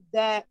have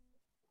that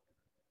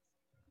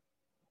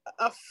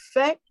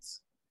effect?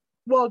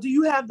 Well, do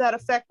you have that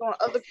effect on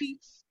other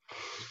people?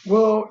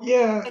 Well,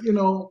 yeah,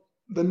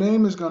 the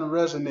name is going to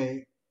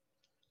resonate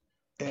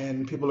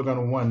and people are going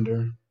to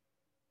wonder.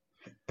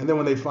 And then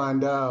when they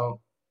find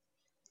out,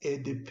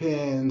 it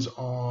depends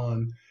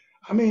on,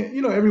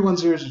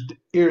 everyone's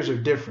ears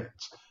are different.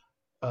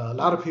 A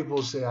lot of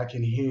people say I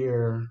can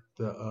hear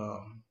the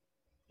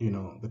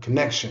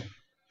connection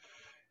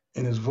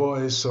in his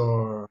voice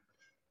or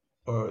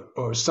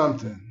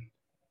something.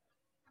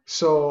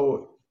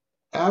 So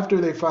after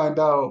they find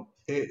out,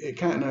 it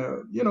kind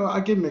of, I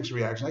get mixed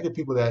reaction. I get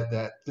people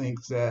that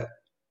think that,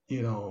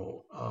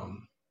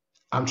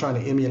 I'm trying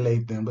to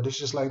emulate them, but it's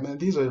just like, man,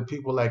 these are the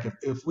people, like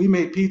if we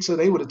made pizza,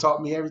 they would have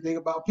taught me everything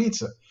about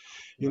pizza.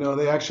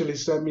 They actually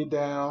set me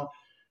down,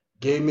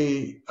 gave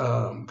me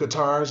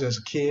guitars as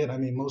a kid. I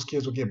mean, most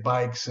kids would get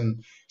bikes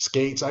and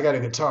skates. I got a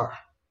guitar,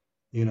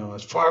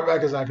 as far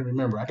back as I can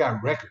remember. I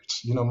got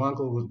records. My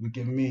uncle would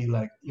give me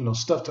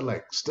stuff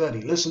to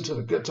study, listen to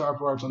the guitar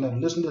parts on that,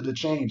 and listen to the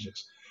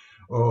changes.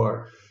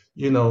 Or,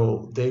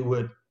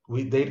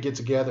 they'd get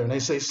together and they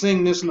say,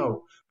 sing this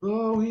note.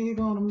 Oh, we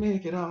gonna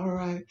make it all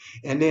right.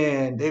 And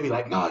then they'd be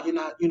like, no, you're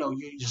not,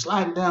 you're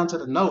sliding down to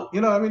the note.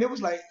 It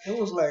was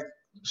like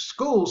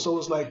school. So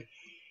it's like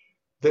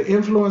the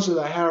influence that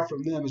I have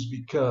from them is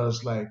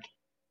because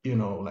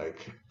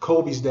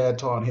Kobe's dad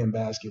taught him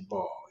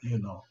basketball,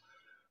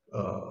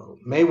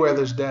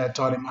 Mayweather's dad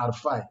taught him how to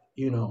fight,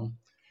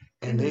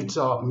 and they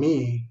taught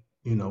me,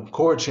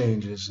 chord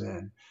changes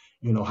and,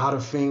 how to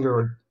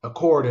finger a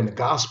chord in a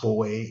gospel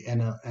way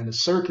and a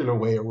circular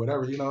way or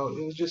whatever, it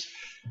was just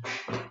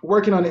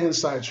working on the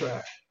inside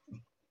track.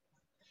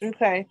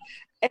 Okay.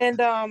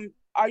 And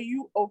are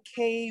you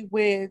okay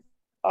with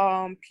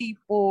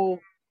people,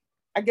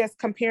 I guess,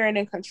 comparing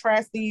and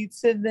contrasting you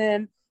to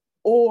them,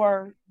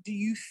 or do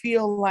you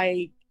feel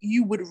like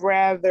you would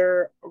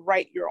rather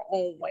write your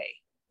own way?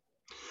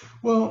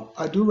 Well,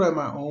 I do write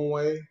my own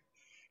way,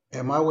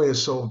 and my way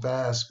is so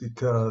vast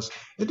because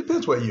it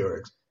depends what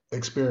your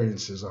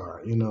experiences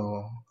are,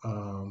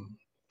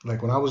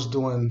 like when I was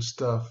doing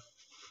stuff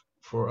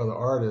for other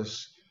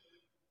artists,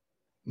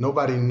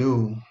 nobody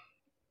knew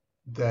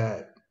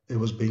that it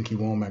was Binky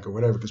Womack or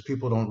whatever, because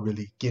people don't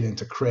really get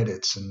into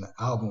credits and the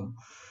album,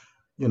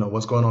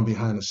 what's going on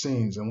behind the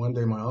scenes. And one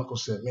day my uncle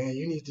said, man,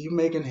 you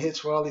making hits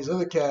for all these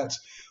other cats,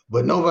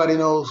 but nobody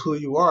knows who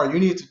you are. You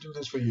need to do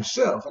this for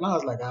yourself. And I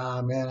was like,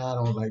 man, I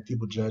don't like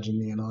people judging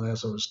me and all that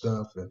sort of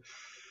stuff.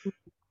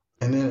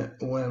 And then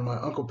when my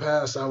uncle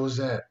passed, I was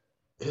at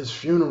his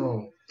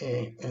funeral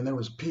and there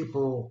was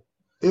people.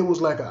 It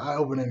was like an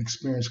eye-opening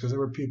experience because there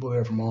were people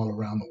there from all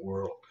around the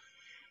world.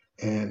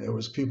 And there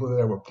was people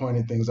that were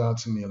pointing things out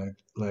to me,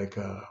 like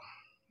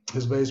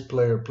his bass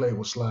player played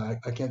with Sly.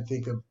 I can't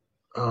think of,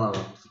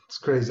 it's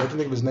crazy. I can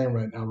think of his name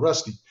right now.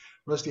 Rusty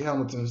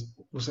Hamilton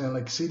was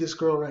saying, see this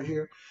girl right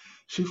here?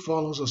 She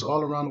follows us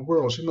all around the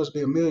world. She must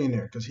be a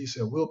millionaire, because he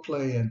said, we'll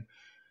play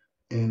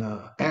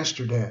in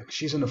Amsterdam.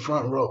 She's in the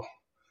front row.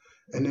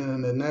 And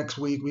then the next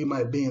week we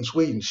might be in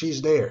Sweden.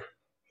 She's there.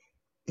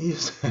 He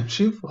said,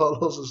 she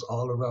follows us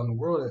all around the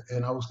world.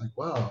 And I was like,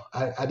 wow,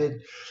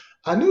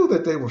 I knew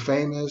that they were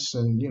famous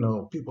and,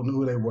 people knew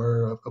who they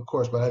were, of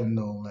course, but I didn't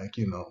know,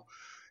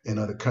 in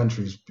other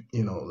countries,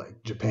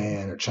 like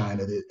Japan or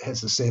China, that it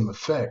has the same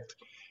effect.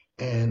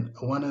 And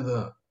one of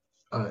the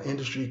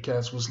industry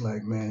cats was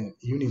like, man,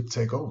 you need to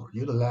take over.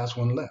 You're the last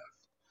one left.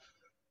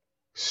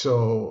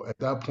 So at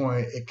that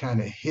point, it kind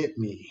of hit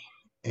me.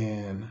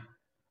 And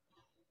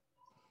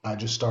I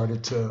just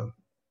started to,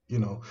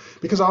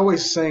 because I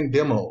always sang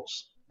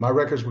demos. My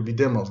records would be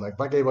demos. Like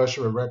if I gave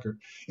Usher a record,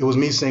 it was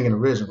me singing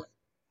originally.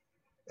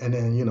 And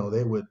then,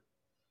 they would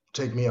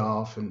take me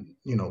off and,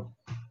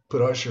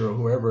 put Usher or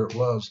whoever it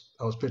was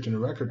I was pitching the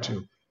record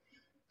to.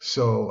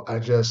 So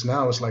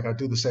now it's like I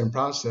do the same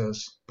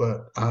process,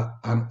 but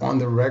I'm on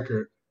the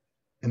record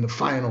in the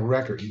final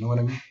record. You know what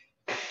I mean?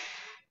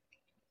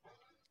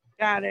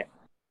 Got it.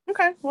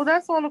 Okay. Well,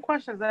 that's all the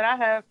questions that I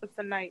have for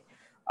tonight.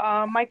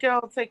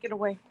 Michael, take it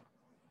away.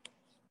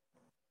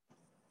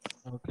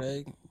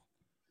 Okay.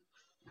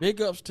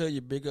 Big ups to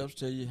you. Big ups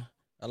to you.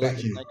 I'd like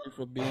to thank you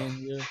for being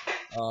here.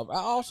 I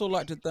also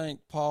like to thank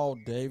Paul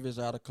Davis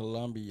out of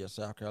Columbia,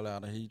 South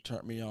Carolina. He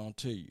turned me on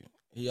to you.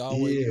 He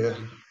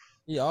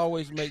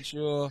always makes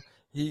sure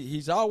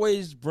he's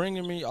always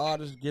bringing me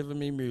artists, giving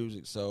me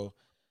music. So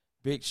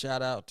big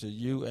shout out to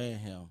you and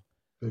him.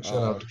 Big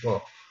shout out to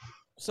Paul.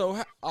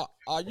 So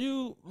are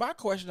you? My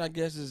question, I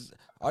guess, is: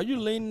 are you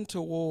leaning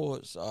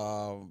towards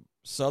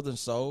Southern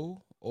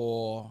Soul,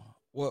 or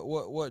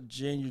what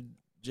genre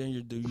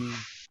do you?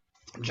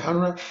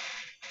 Genre?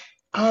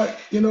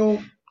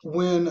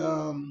 When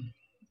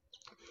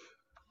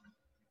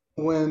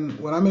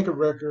I make a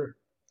record,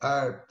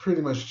 I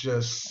pretty much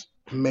just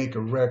make a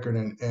record,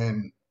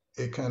 and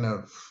it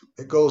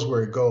goes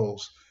where it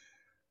goes.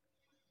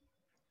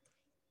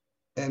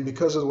 And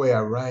because of the way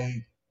I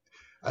write,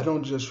 I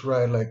don't just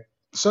write like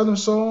Southern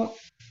Soul.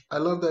 I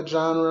love that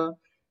genre,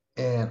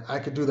 and I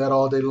could do that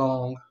all day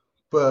long,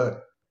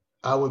 but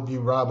I would be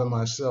robbing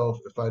myself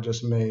if I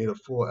just made a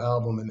full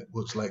album and it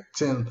was like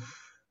 10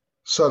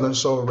 Southern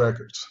Soul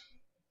records.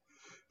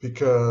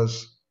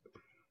 Because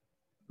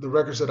the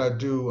records that I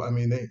do, I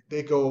mean,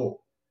 they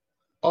go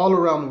all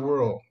around the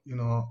world,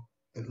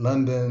 in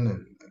London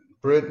and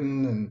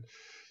Britain and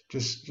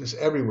just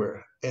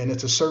everywhere. And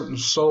it's a certain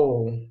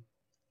soul,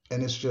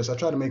 and it's just, I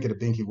try to make it a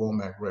Binky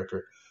Womack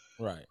record.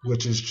 Right.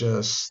 Which is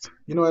just,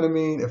 you know what I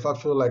mean? If I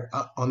feel like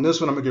on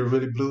this one, I'm going to get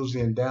really bluesy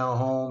and down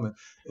home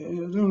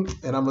and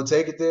I'm going to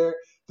take it there,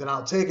 then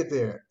I'll take it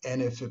there.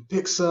 And if it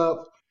picks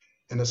up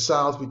in the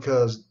South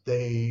because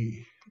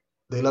they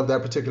love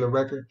that particular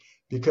record,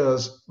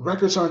 because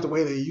records aren't the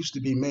way they used to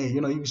be made.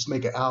 You used to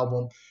make an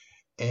album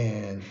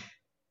and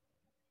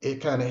it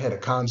kind of had a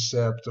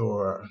concept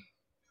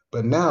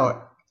but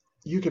now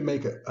you can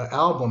make an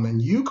album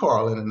and you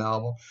call it an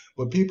album,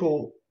 but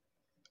people,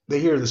 they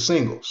hear the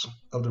singles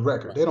of the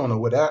record. They don't know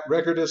what that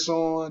record is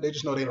on. They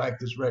just know they like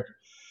this record.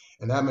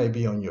 And that may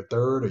be on your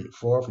third or your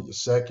fourth or your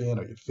second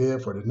or your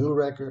fifth or the new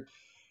record.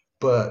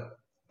 But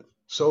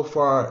so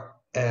far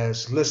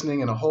as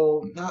listening in a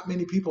whole, not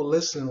many people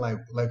listen like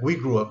we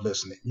grew up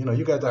listening.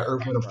 You got that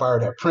Earth, Wind &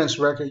 Fire, that Prince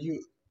record,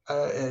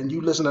 and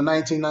you listen to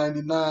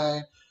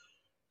 1999,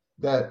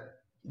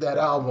 that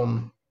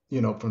album,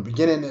 from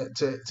beginning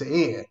to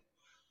end.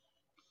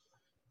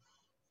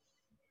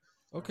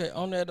 Okay,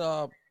 on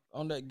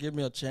that Give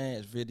Me a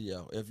Chance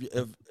video.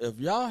 If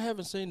y'all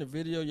haven't seen the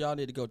video, y'all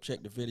need to go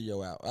check the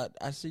video out.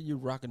 I see you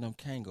rocking them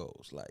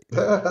Kangos like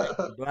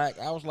black.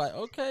 I was like,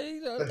 okay,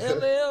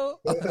 LL.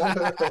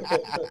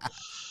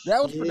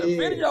 The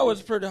video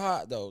is pretty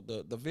hot though.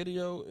 The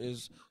video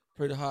is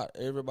pretty hot.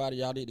 Everybody,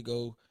 y'all need to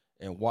go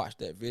and watch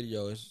that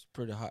video. It's a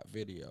pretty hot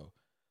video.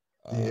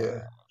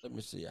 Let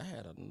me see. I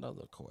had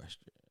another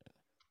question.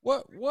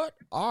 What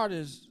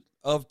artists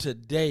of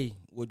today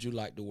would you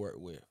like to work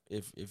with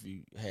if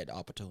you had the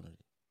opportunity?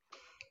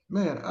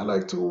 Man, I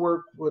like to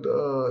work with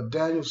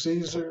Daniel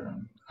Caesar,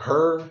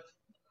 her,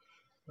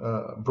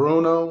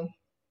 Bruno.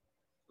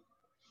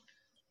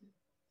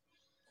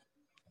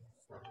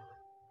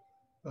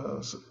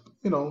 Those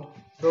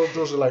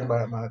are like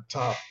my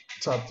top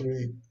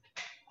three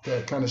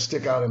that kind of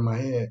stick out in my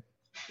head.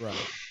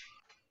 Right.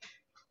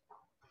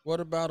 What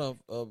about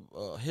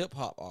a hip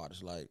hop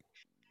artist? Like,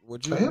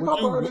 would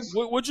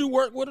you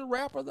work with a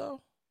rapper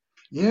though?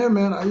 Yeah,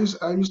 man. I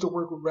used to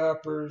work with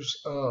rappers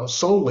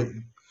solely.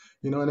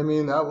 You know what I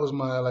mean? That was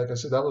like I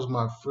said, that was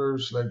my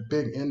first like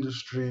big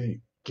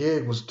industry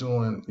gig, was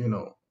doing,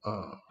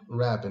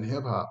 rap and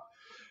hip hop.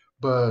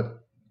 But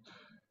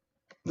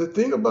the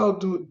thing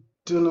about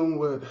dealing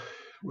with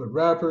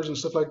rappers and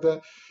stuff like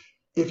that,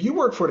 if you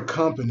work for the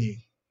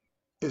company,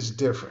 it's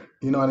different.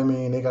 You know what I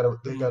mean? They got a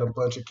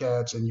bunch of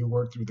cats, and you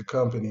work through the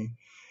company,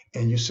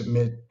 and you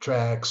submit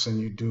tracks, and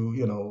you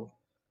do,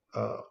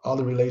 all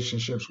the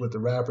relationships with the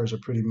rappers are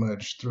pretty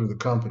much through the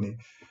company.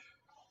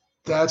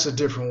 That's a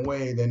different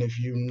way than if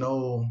you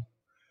know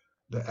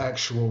the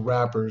actual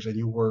rappers and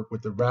you work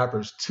with the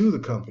rappers to the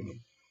company.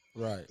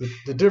 Right.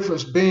 The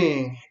difference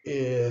being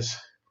is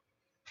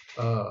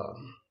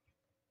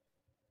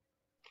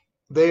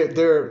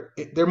they're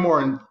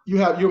more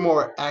you're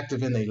more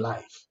active in their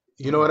life.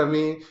 You know what I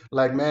mean?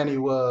 Like Manny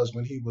was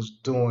when he was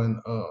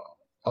doing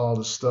all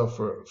the stuff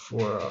for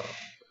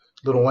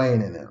Lil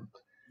Wayne and them.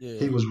 Yeah.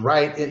 He was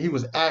he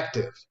was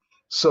active.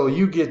 So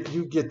you get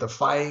the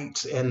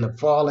fights and the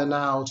falling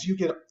outs.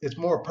 It's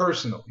more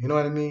personal. You know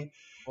what I mean?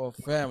 Or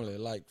family,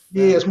 like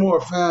yeah, it's more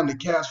family.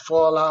 Cats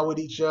fall out with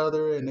each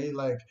other, and they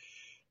like,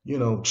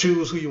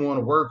 choose who you want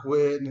to work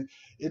with. And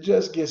it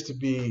just gets to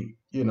be,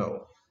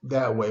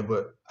 that way.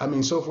 But I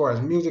mean, so far as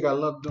music, I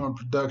love doing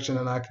production,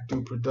 and I could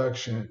do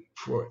production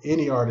for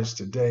any artist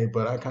today.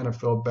 But I kind of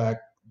fell back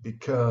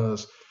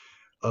because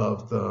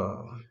of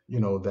the,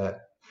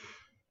 that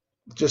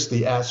just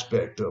the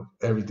aspect of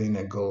everything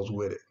that goes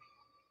with it.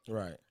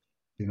 Right.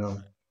 Right.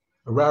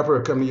 a rapper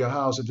would come to your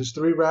house. If there's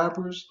 3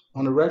 rappers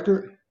on the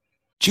record.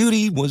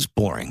 Judy was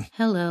boring.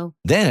 Hello.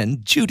 Then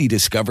Judy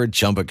discovered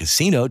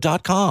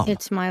ChumbaCasino.com.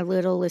 It's my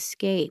little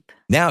escape.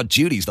 Now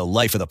Judy's the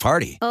life of the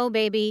party. Oh,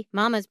 baby,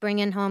 mama's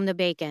bringing home the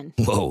bacon.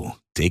 Whoa,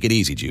 take it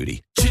easy,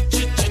 Judy.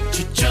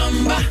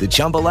 The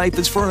Chumba life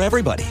is for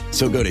everybody.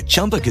 So go to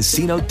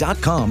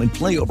ChumbaCasino.com and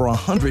play over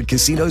 100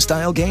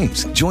 casino-style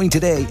games. Join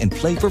today and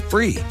play for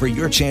free for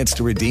your chance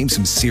to redeem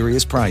some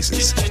serious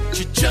prizes.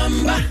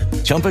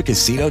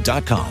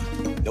 ChumbaCasino.com.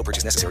 No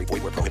purchase necessary.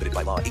 Void where prohibited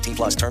by law. 18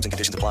 plus terms and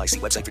conditions apply. See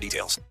website for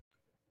details.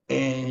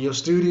 In your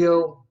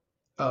studio,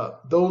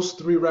 those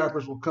 3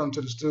 rappers will come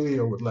to the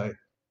studio with like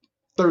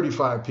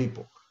 35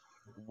 people.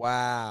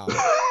 Wow.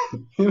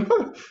 You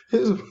know,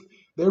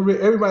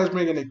 everybody's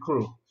bringing their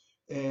crew.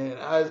 And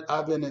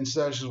I've been in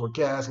sessions where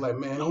cats like,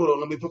 man, hold on,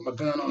 let me put my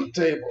gun on the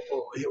table.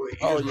 Oh,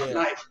 here's my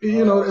knife.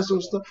 You know, that sort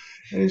of stuff.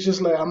 And it's just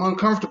like, I'm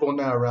uncomfortable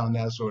now around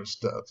that sort of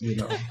stuff, you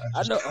know.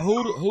 I know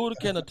who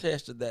can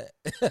attest to that.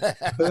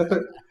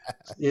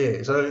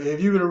 Yeah, so if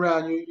you've been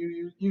around,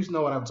 you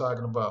know what I'm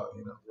talking about,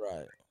 you know.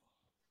 Right.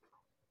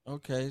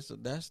 Okay, so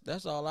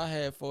that's all I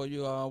have for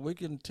you. We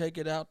can take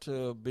it out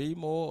to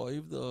Bmore or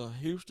either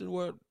Houston.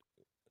 What?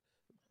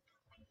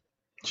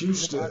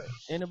 Houston.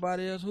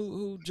 Anybody else?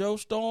 Who? Joe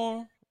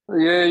Storm?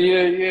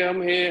 Yeah.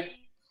 I'm here.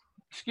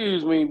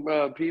 Excuse me,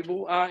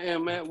 people. I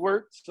am at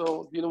work,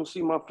 so if you don't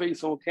see my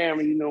face on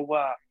camera, you know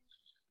why.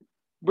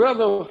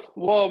 Brother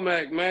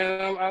Womack,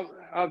 man,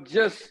 I've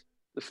just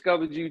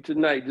discovered you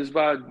tonight just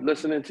by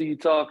listening to you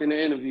talk in the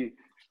interview.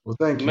 Well,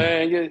 thank you.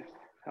 Man,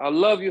 I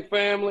love your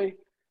family.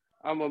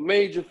 I'm a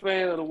major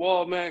fan of the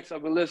Womacks.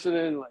 I've been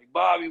listening like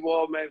Bobby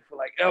Womack for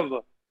like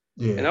ever.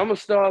 Yeah. And I'm going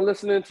to start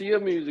listening to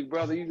your music,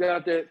 brother. You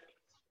got that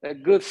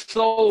good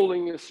soul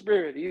in your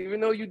spirit. Even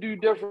though you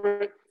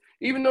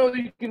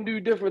can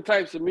do different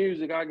types of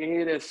music, I can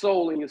hear that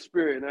soul in your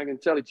spirit, and I can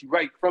tell it you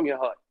right from your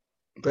heart.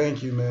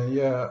 Thank you, man.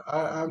 Yeah,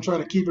 I'm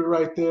trying to keep it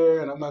right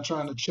there, and I'm not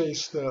trying to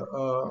chase the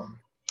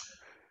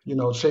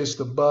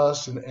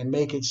bus and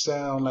make it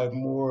sound like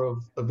more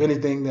of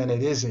anything than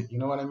it isn't. You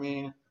know what I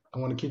mean? I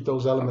want to keep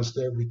those elements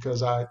there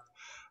because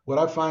what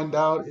I find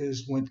out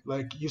is when,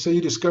 like you say,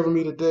 you discover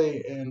me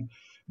today, and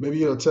maybe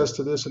you'll attest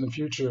to this in the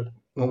future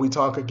when we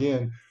talk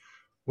again.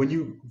 When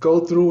you go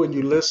through and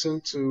you listen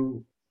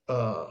to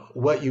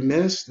what you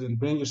missed and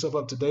bring yourself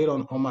up to date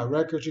on my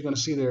records, you're going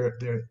to see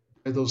they're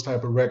those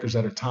type of records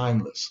that are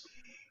timeless.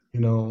 You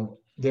know,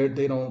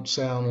 they don't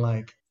sound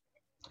like,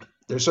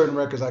 there's certain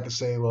records I could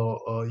say,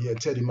 well, yeah,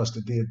 Teddy must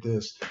have did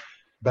this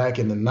back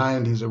in the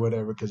 90s or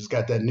whatever because it's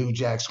got that new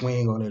jack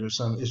swing on it or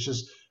something. It's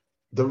just,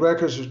 the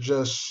records are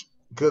just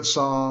good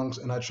songs,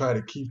 and I try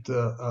to keep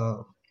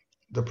the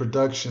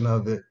production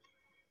of it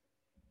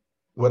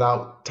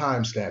without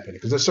time stamping it,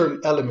 because there's certain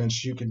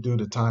elements you can do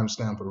to time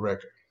stamp a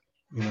record,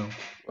 you know.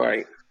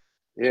 Right.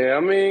 Yeah, I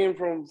mean,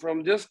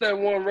 from just that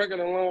one record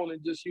alone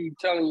and just you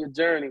telling your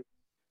journey,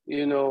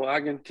 you know,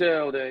 I can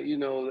tell that, you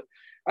know,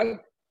 I'm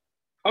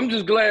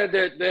just glad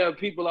that there are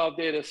people out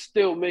there that's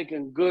still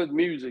making good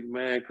music,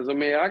 man, because I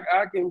mean,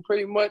 I can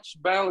pretty much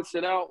balance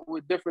it out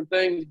with different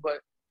things,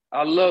 but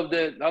I love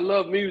that. I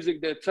love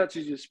music that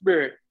touches your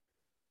spirit.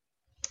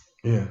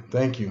 Yeah,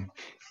 thank you.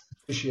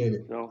 Appreciate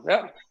it. No,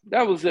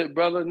 that was it,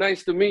 brother.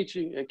 Nice to meet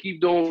you, and keep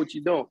doing what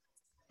you're doing.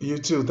 You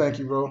too. Thank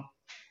you, bro.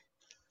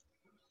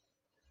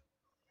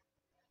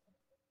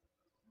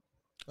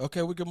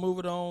 Okay, we can move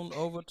it on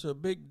over to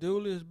Big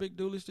Dooley. Is Big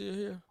Dooley still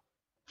here?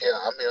 Yeah,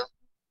 I'm here.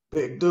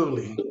 Big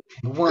Dooley.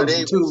 Good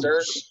evening,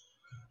 sir.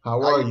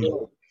 How are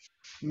you?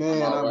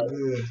 Man, I'm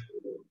good.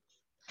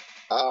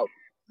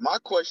 My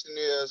question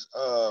is,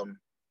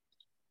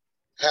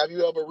 have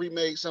you ever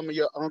remade some of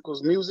your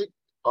uncle's music?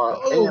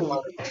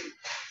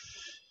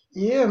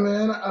 Yeah,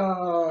 man.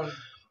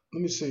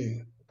 Let me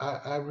see.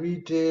 I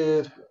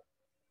redid.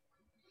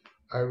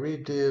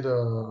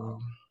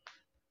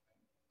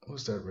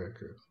 What's that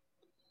record?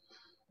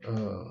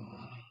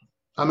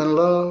 I'm in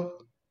Love.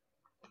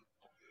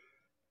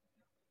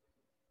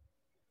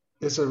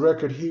 It's a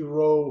record he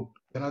wrote,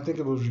 and I think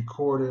it was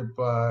recorded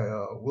by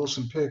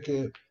Wilson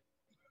Pickett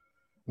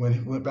when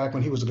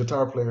he was a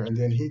guitar player, and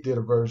then he did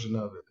a version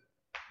of it.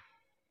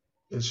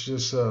 It's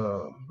just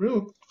a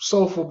real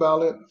soulful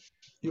ballad.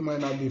 You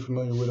might not be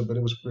familiar with it, but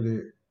it was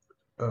pretty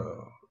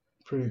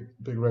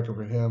big record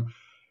for him.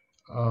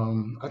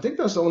 I think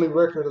that's the only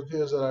record of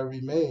his that I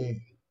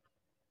remade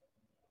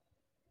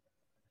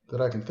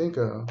that I can think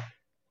of.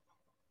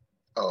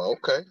 Oh,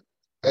 okay.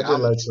 I did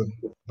like some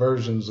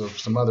versions of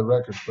some other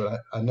records,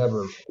 but I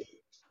never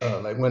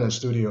like went in the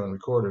studio and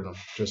recorded them.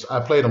 Just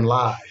I played them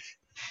live,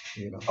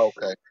 you know.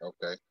 Okay.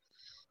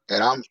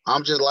 And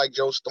I'm just like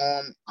Joe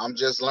Storm. I'm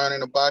just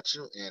learning about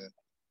you, and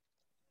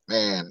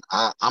man,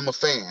 I'm a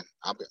fan.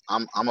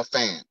 I'm a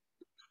fan.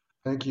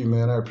 Thank you,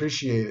 man. I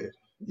appreciate it.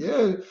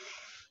 Yeah,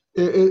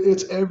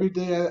 it's every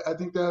day. I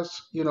think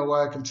that's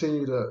why I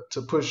continue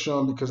to push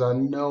on, because I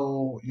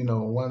know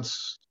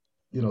once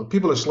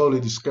people are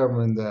slowly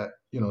discovering that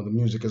the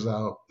music is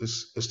out.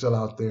 It's still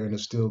out there, and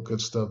it's still good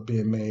stuff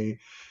being made,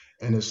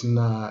 and it's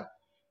not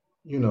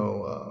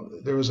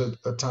there was a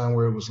time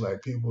where it was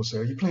like people would say,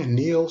 "Are you playing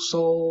neo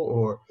soul?"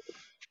 Or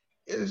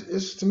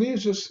it's to me,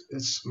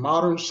 it's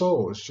modern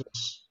soul. It's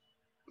just,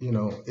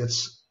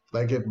 it's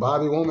like if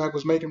Bobby Womack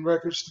was making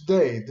records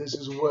today, this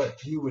is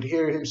what you would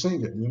hear him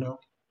singing,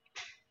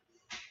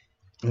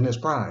 in his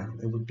prime.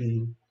 It would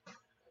be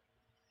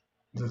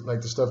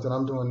like the stuff that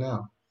I'm doing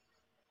now.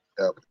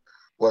 Yep.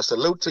 Well,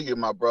 salute to you,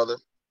 my brother.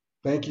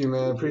 Thank you,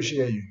 man.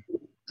 Appreciate you.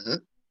 Mm-hmm.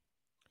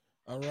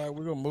 All right,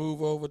 we're going to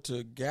move over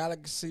to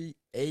Galaxy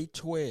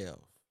A12.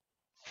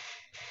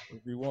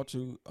 If you want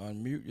to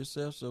unmute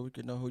yourself so we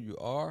can know who you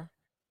are.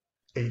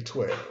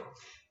 A12.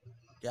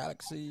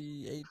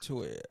 Galaxy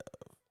A12.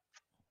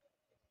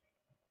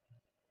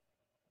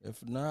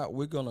 If not,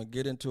 we're going to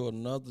get into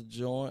another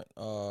joint.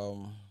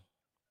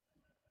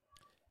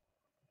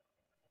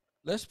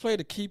 Let's play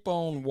the Keep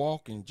On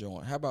Walking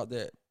joint. How about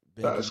that?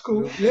 That's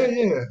cool.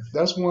 Yeah.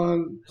 That's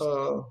one.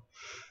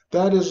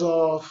 That is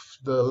off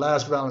the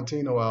last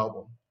Valentino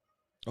album.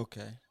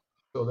 Okay.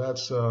 So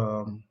that's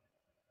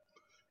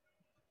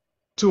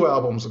 2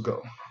 albums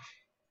ago,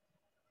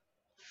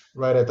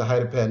 right at the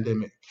height of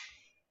pandemic.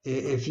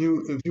 If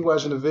you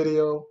watching the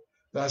video,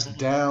 that's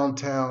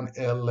downtown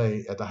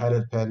LA at the height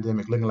of the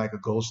pandemic, looking like a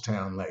ghost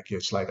town, like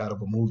it's like out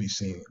of a movie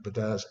scene. But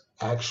that's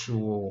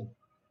actual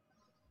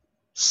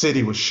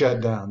city was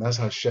shut down. That's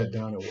how shut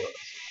down it was.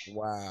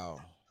 Wow.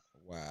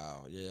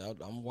 Yeah,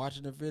 I'm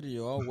watching the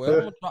video. Oh, well, I'm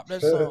going to drop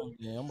that song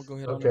again. I'm going to go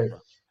ahead on the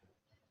drop.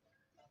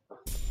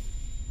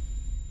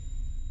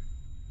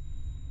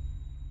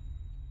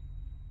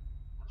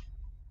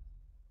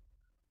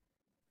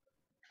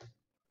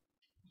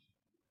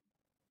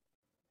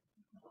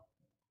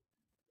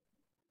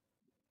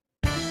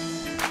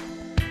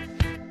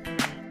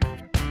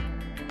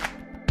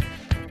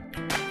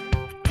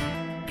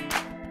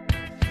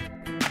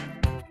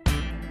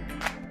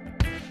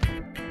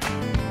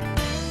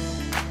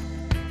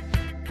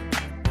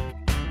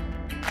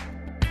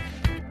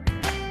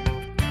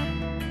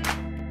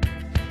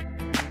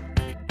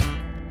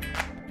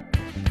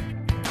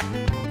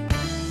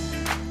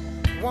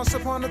 Once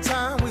upon a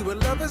time, we were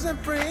lovers and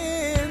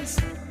friends.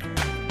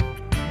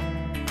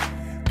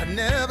 I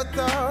never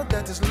thought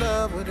that this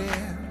love would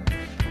end.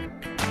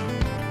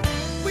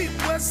 We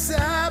were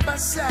side by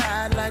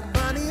side like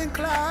Bonnie and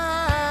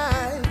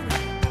Clyde.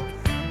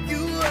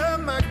 You were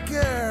my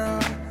girl,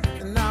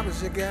 and I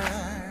was your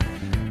guy.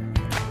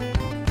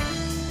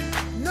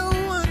 No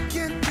one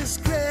can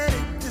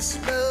discredit this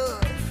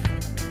love.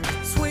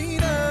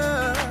 Between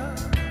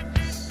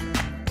us,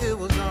 it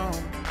was on.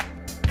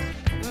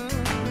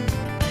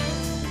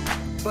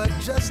 But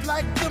just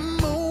like the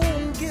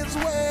moon gives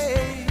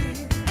way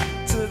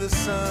to the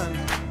sun,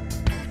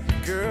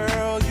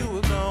 girl, you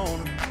were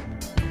gone.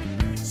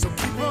 So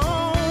keep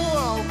on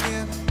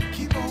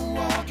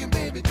walking,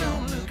 baby,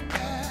 don't look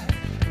back.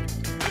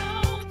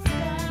 Don't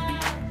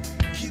stop.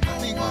 Keep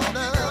on walking,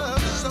 girl,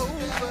 it's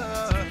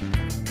over.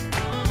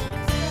 Don't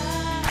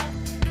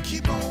stop.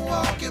 Keep on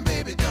walking,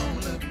 baby,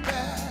 don't look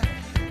back.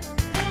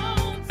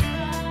 Don't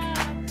stop.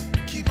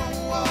 Keep on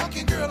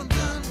walking, girl, I'm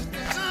done with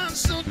that. I'm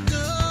so done.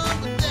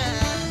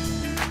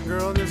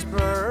 Girl, this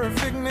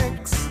perfect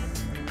mix.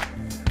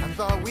 I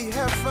thought we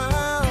had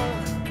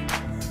found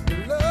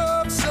a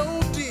love so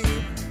deep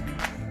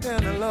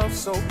and a love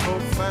so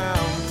profound.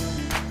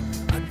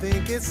 I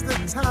think it's the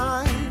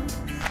time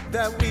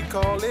that we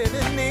call it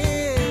an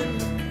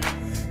end.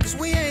 'Cause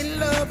we ain't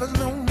lovers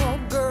no more,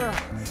 girl,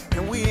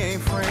 and we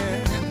ain't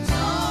friends. And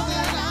all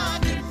that I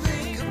can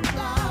think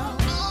about,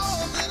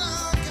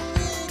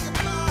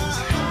 is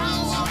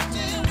how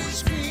often we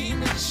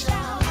scream and shout.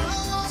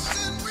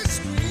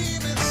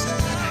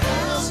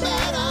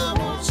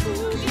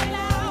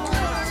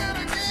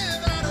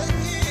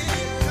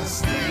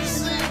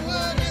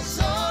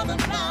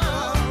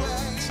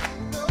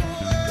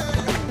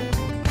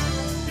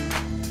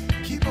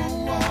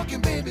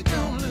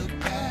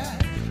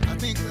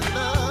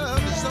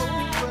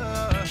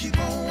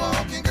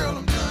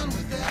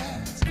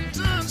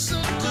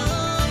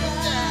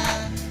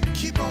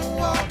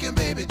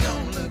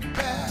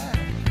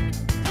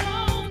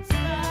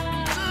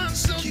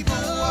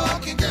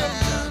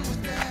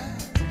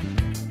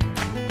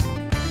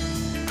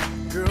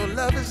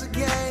 Love is a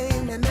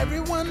game and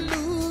everyone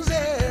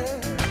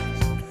loses.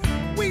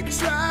 We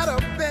tried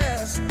our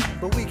best,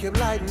 but we kept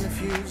lighting the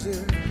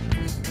fuses.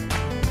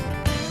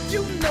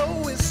 You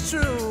know it's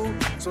true,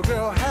 so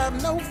girl,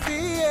 have no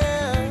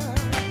fear.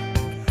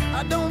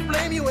 I don't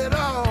blame you at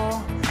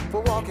all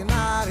for walking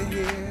out of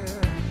here.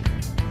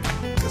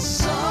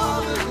 'Cause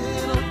all the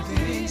little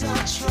things I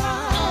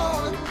tried,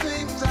 all the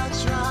things I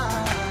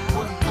tried,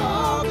 were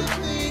all the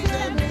things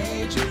that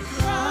made you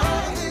cry.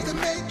 All the things that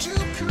made you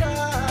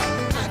cry.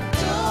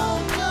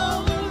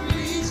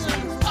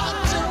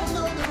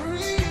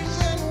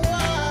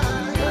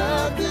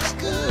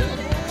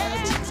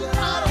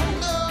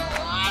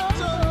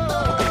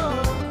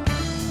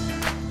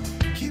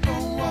 Keep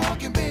on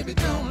walking, baby,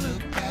 don't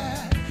look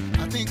back.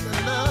 I think the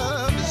love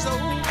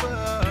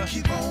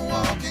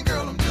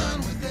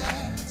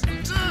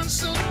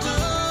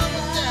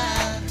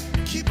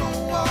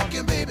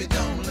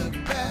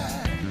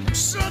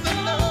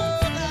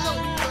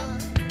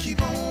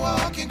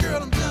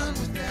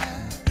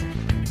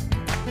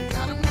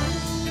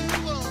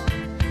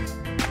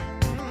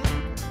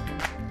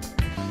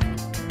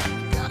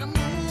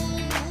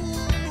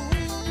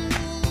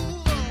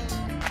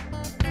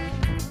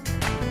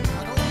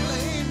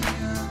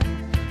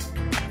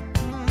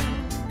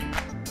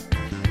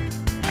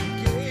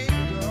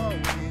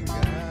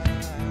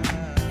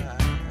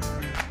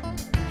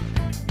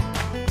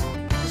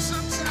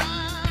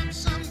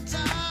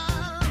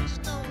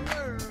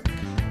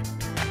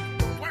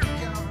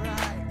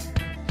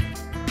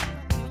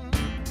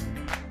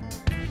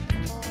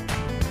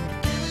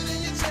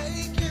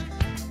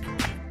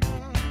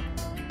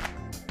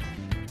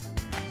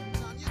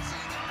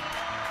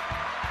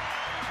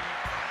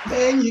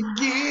and you're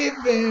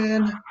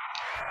giving.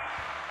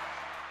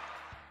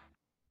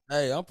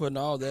 Hey, I'm putting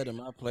all that in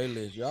my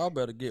playlist. Y'all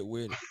better get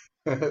with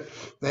it.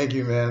 Thank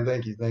you, man.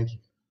 Thank you.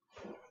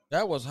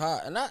 That was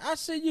hot, and I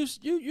see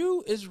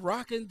you is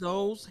rocking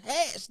those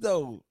hats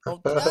though. I'm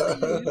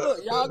telling you,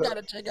 look, y'all got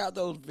to check out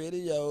those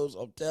videos.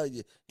 I'm telling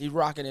you, he's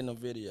rocking in the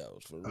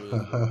videos for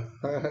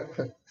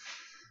real.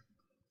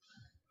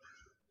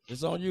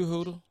 It's on you,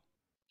 Hooter.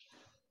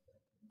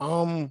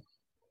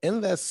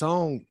 In that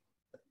song,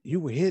 you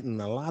were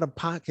hitting a lot of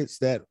pockets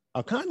that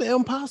are kind of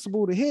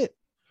impossible to hit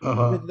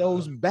with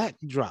those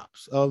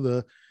backdrops of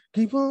the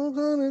keep on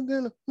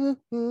going.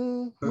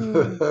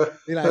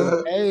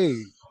 Like, hey.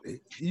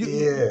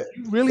 You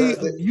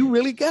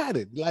really got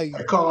it. Like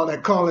that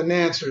call and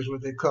answer is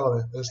what they call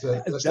it. That's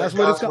that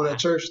gospel, that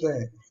church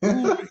thing.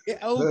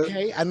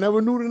 Okay, I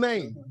never knew the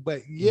name,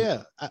 but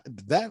yeah,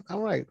 all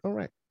right.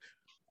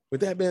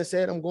 With that being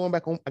said, I'm going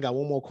back on. I got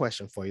one more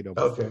question for you though.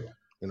 Okay.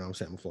 You know what I'm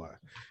saying before I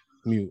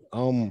mute.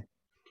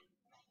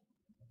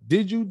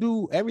 Did you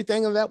do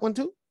everything of that one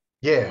too?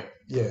 Yeah.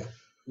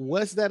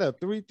 Was that a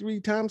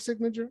 3/3 time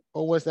signature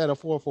or was that a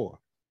 4/4?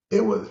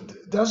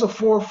 That's a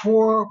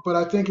 4/4, but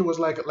I think it was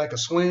like a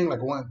swing,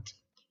 like one.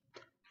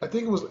 I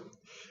think it was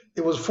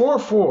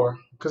 4/4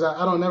 because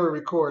I don't never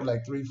record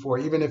like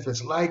 3/4. Even if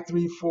it's like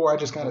 3/4, I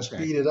just kind of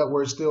speed it up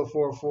where it's still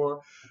 4/4.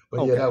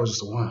 But yeah, that was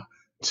just a 1,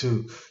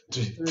 2,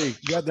 3.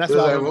 Yeah, that's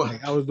what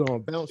I was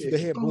doing. Bounce to the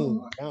head,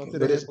 boom. Bounce to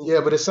the head, boom.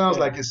 Yeah, but it sounds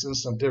like it's in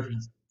some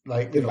different,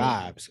 like it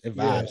vibes,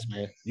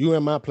 man. You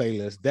in my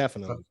playlist,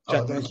 definitely.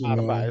 Check thank you,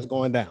 Spotify. man. It's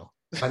going down.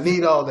 I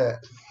need all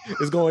that.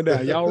 It's going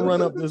down. Y'all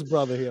run up this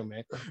brother here,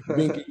 man.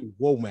 Binky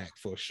Womack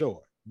for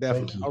sure.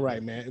 Definitely. All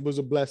right, man. It was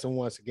a blessing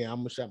once again. I'm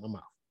gonna shut my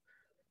mouth.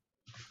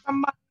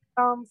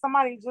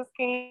 Somebody just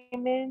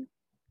came in.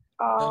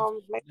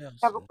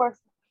 Have a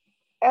question.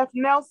 F.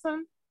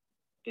 Nelson,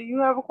 do you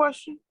have a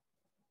question?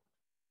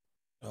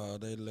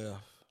 They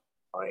left.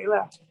 Oh, they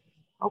left.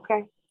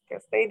 Okay.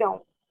 Guess they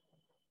don't.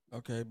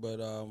 Okay, but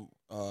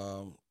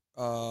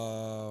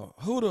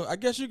Hooter, I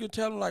guess you could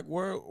tell them like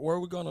where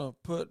we're gonna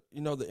put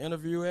the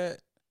interview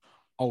at.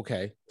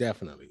 Okay,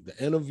 definitely. The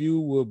interview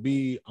will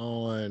be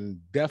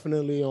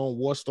definitely on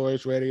War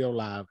Stories Radio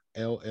Live,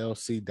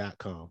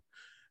 LLC.com.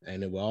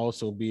 And it will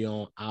also be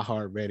on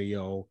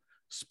iHeartRadio,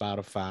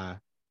 Spotify,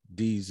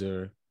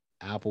 Deezer,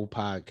 Apple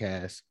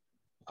Podcasts.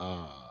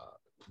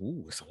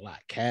 It's a lot.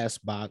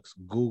 Castbox,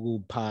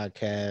 Google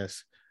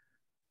Podcasts.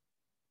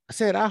 I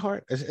said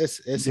iHeart.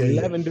 It's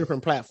 11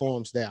 different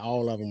platforms that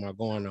all of them are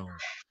going on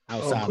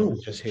outside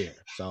of just here.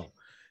 So,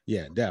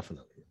 yeah,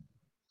 definitely.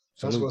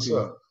 That's what's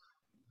up.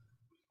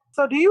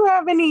 So do you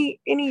have any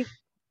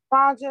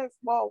projects?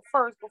 Well,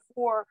 first,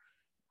 before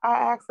I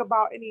ask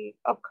about any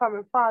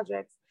upcoming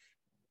projects,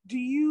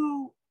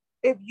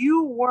 if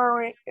you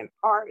weren't an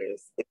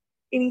artist,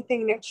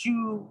 anything that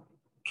you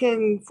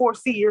can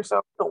foresee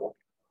yourself doing?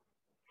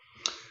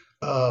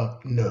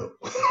 No.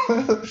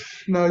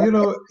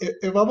 No,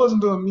 if I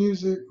wasn't doing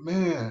music,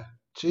 man,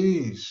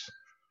 geez,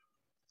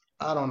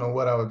 I don't know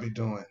what I would be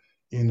doing,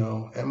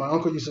 And my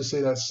uncle used to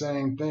say that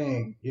same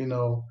thing,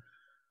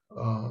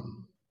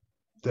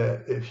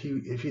 that if he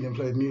didn't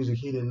play music,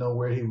 he didn't know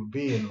where he would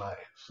be in life.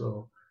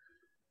 So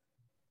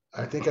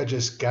I think I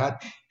just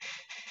got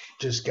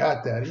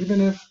that.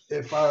 Even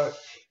if I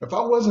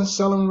wasn't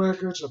selling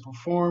records or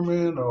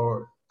performing,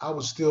 or I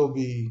would still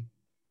be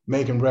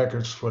making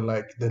records for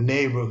like the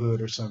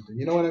neighborhood or something.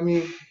 You know what I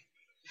mean?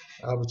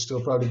 I would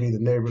still probably be the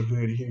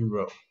neighborhood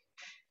hero.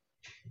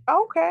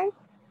 Okay.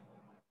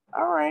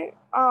 All right.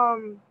 I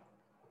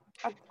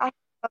have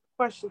a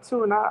question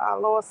too, and I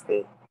lost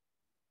it.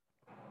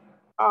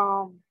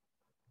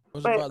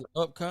 What's about the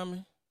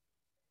upcoming?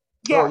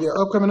 Yeah. Oh yeah,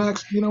 upcoming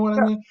acts. You know what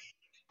I mean?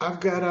 I've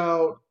got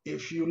out.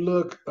 If you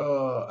look,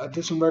 I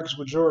did some records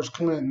with George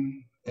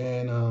Clinton,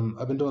 and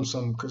I've been doing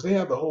some because they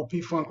have the whole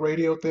P-Funk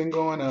radio thing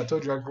going. I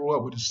told you I grew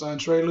up with his son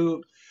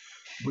Trelude.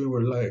 We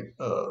were like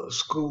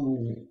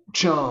school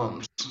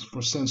chums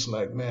since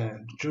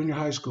junior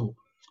high school.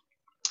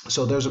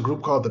 So there's a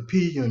group called the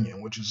P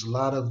Union, which is a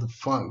lot of the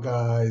funk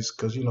guys,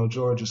 because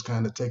George is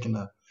kind of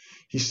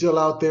he's still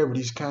out there, but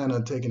he's kind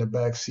of taking a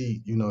back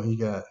seat. He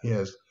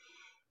has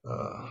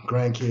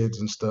grandkids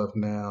and stuff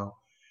now.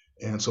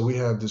 And so we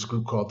have this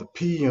group called the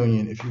P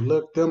Union. If you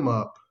look them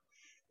up,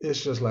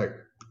 it's just like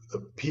a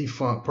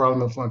P-Funk,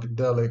 Parliament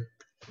Funkadelic,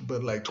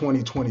 but like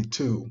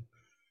 2022,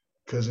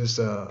 because it's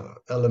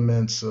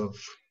elements of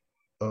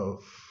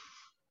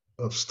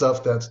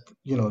stuff that's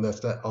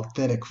that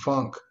authentic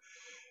funk,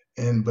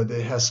 but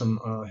it has some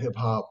hip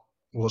hop,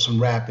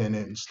 some rap in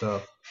it and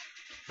stuff.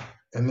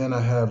 And then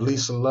I have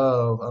Lisa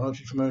Love. I don't know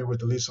if you're familiar with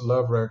the Lisa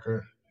Love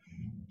record.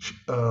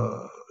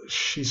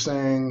 She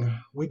sang.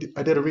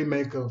 I did a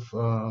remake of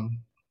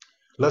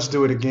 "Let's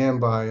Do It Again"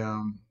 by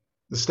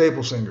the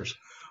Staple Singers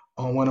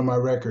on one of my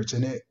records,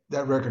 and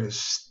that record is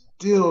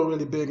still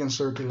really big in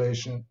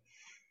circulation.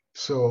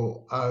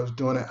 So I was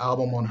doing an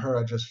album on her.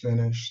 I just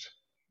finished,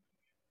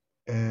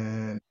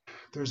 and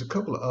there's a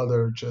couple of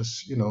other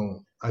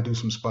I do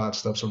some spot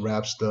stuff, some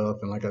rap stuff,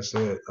 and like I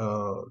said,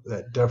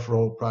 that Death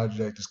Row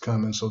project is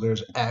coming. So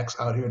there's acts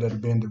out here that are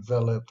being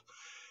developed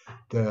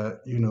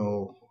that, you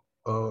know,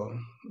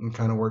 I'm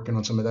kind of working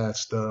on some of that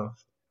stuff.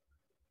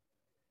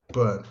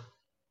 But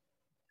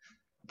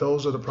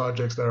those are the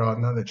projects that are out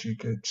now that you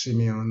could see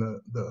me on,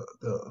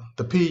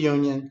 the P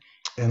Union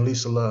and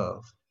Lisa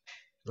Love.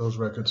 Those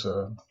records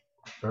are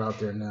out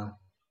there now.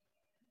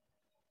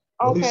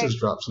 Well, Okay. Lisa's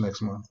drops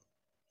next month.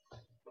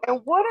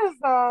 And what is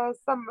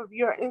some of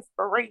your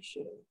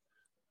inspiration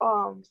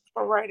for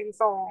writing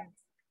songs?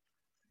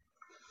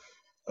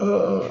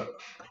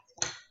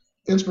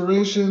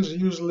 Inspirations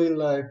usually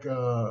like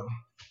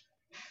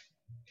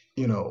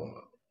you know,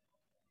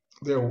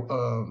 they're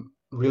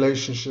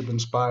relationship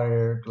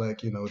inspired,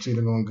 like, you know, it's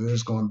either going good,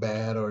 it's going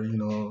bad, or, you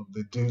know,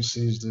 the dude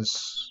sees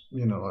this,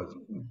 you know,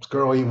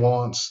 girl he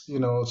wants, you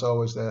know, it's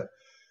always that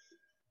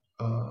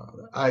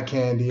eye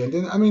candy. And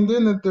then, I mean,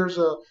 then there's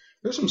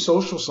some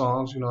social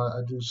songs, you know,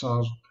 I do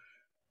songs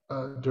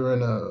during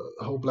the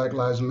whole Black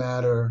Lives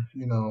Matter,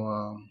 you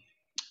know,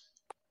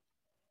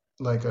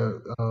 like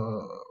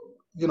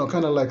you know,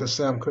 kind of like a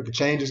Sam Cooke, a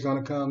change is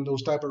gonna come,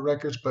 those type of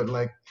records, but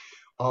like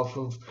off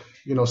of,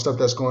 you know, stuff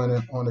that's going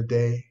on a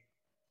day.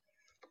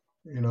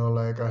 You know,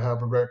 like I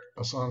have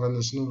a song on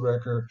this new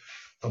record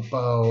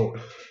about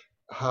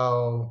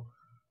how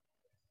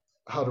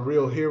the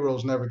real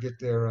heroes never get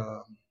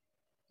their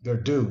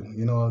due.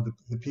 You know,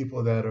 the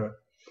people that are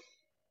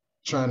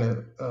trying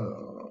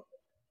to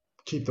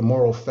keep the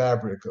moral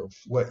fabric of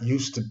what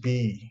used to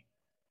be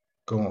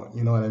going.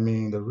 You know what I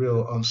mean? The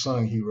real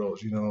unsung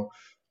heroes. You know,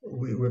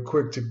 we're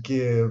quick to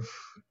give,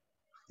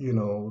 you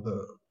know,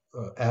 the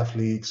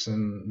athletes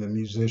and the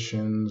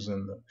musicians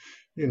and the,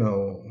 you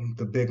know,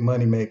 the big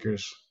money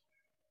makers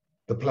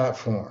the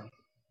platform,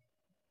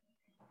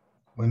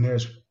 when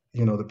there's,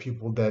 you know, the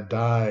people that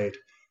died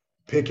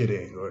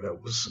picketing, or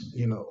that was,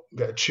 you know,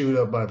 got chewed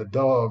up by the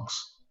dogs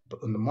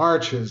in the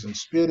marches and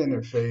spit in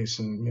their face,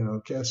 and, you know,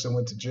 cats that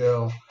went to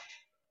jail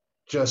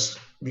just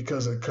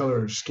because of the color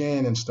of their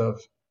skin and stuff.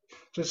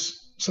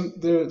 Just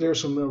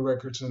there's some real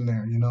records in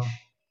there, you know.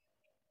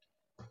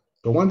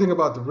 The one thing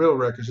about the real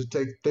records,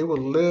 they will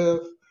live,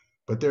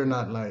 but they're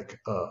not like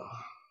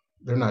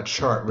they're not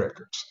chart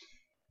records.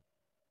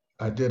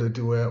 I did a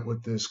duet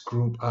with this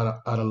group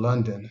out of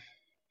London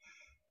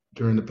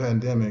during the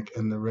pandemic,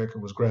 and the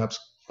record was Grab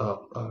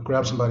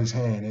Somebody's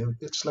Hand.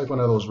 It's like one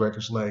of those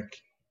records, like,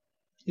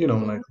 you know,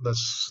 like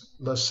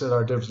let's set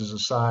our differences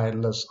aside,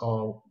 let's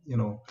all, you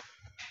know.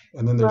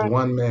 And then there's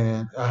One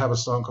Man. I have a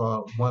song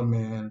called One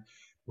Man,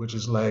 which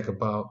is like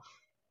about,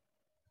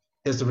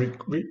 it's the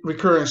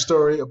recurring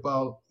story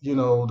about, you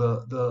know,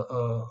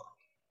 the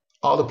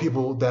all the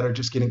people that are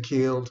just getting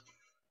killed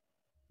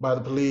by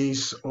the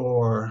police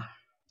or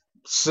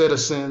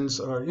citizens,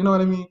 or, you know what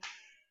I mean?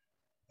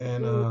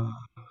 And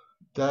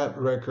that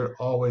record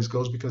always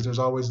goes because there's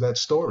always that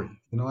story,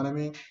 you know what I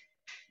mean?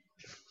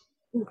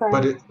 Okay.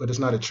 But it's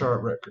not a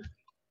chart record.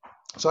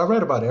 So I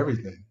read about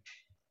everything,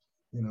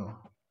 you know.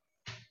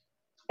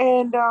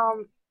 And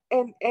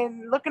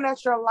looking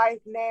at your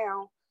life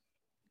now,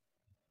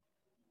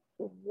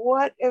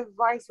 what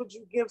advice would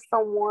you give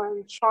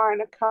someone trying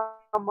to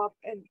come up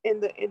in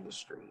the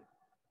industry?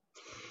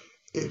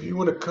 If you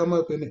want to come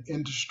up in the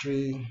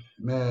industry,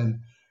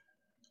 man,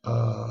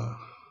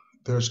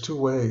 there's two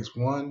ways.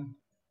 One,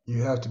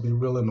 you have to be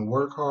willing to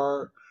work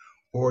hard,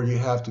 or you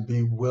have to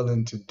be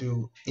willing to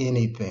do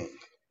anything.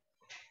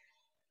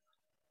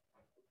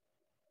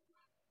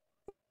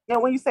 Now,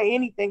 when you say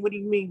anything, what do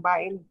you mean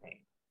by anything?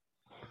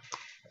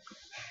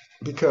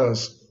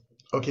 Because,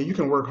 okay, you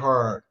can work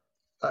hard.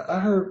 I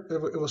heard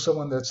it was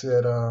someone that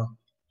said,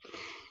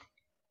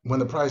 when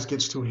the price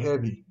gets too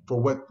heavy for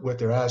what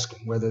they're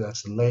asking, whether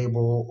that's the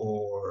label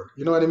or,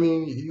 you know what I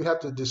mean? You have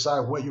to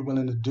decide what you're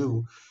willing to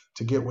do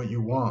to get what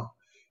you want.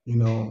 You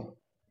know,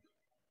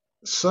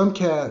 some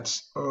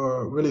cats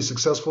are really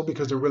successful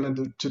because they're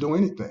willing to do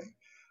anything.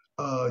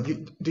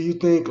 Do you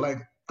think, like,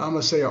 I'm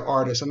going to say an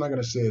artist, I'm not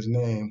going to say his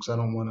name because I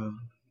don't want to,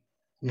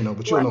 you know,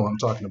 but you'll know what I'm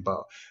talking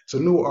about. It's a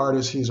new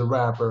artist, he's a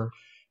rapper,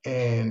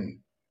 and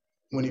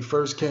when he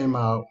first came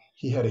out,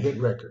 he had a hit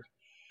record.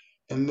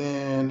 And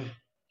then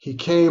he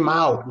came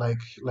out like,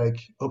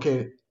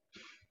 okay,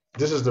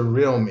 this is the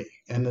real me.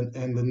 And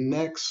the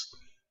next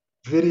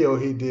video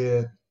he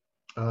did,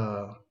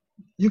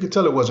 you could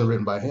tell it wasn't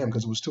written by him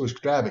because it was too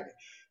extravagant.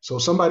 So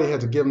somebody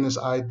had to give him this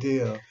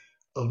idea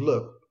of,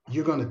 look,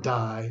 you're going to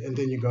die, and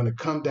then you're going to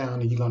come down,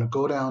 and you're going to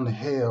go down to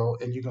hell,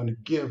 and you're going to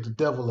give the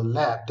devil a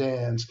lap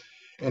dance.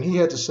 And he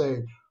had to say,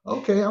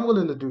 okay, I'm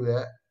willing to do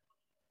that.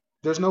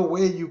 There's no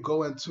way you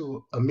go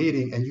into a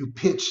meeting and you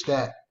pitch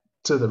that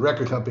to the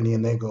record company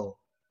and they go,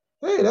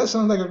 hey, that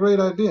sounds like a great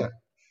idea.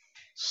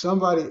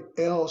 Somebody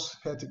else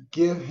had to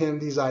give him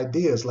these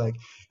ideas, like,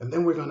 and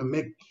then we're going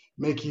to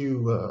make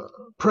you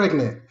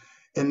pregnant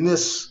in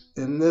this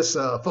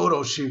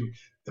photo shoot,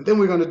 and then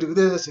we're going to do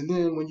this, and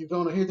then when you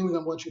go on here, then we're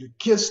going to want you to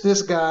kiss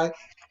this guy.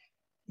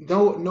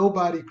 No,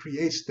 nobody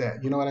creates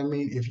that. You know what I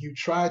mean? If you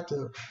tried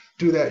to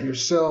do that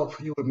yourself,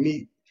 you would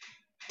meet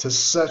to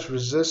such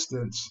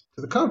resistance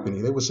to the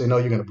company. They would say, no,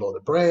 you're going to blow the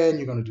brand,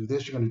 you're going to do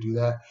this, you're going to do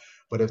that.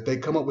 But if they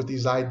come up with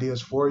these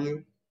ideas for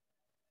you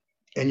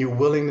and you're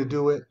willing to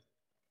do it,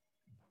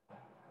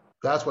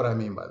 that's what I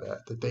mean by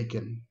that they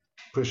can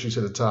push you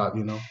to the top,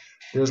 you know.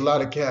 There's a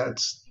lot of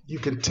cats, you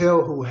can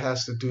tell who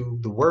has to do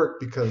the work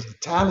because the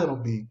talent will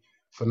be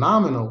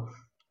phenomenal,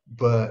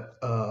 but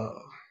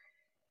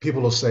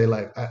people will say,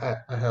 like, I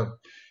have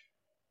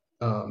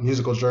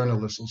musical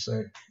journalists will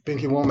say,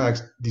 Binky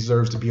Womack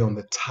deserves to be on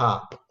the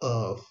top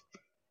of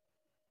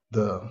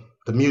the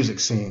music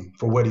scene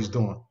for what he's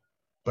doing.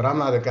 But I'm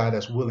not a guy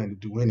that's willing to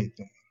do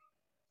anything.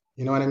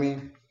 You know what I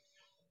mean?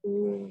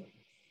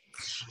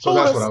 So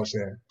that's what I was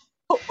saying.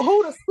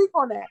 Who to speak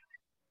on that?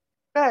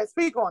 Go ahead,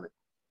 speak on it.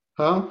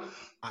 Huh?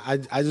 I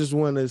just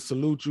want to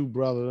salute you,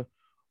 brother,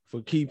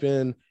 for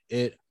keeping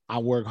it. I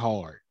work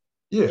hard.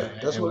 Yeah,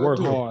 that's what work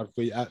I do. hard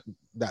for you.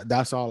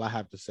 That's all I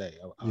have to say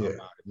about it,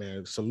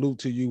 man. Salute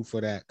to you for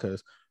that,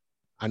 because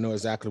I know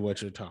exactly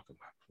what you're talking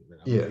about.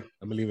 I'm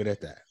gonna leave it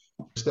at that.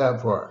 It's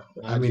that part.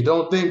 I mean,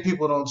 don't think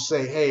people don't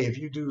say, "Hey, if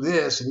you do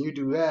this and you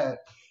do that,"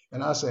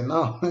 and I say,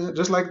 "No,"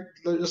 just like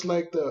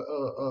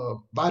the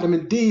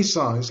vitamin D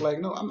song. It's like,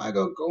 no, I'm not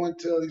gonna go and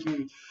tell these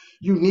people,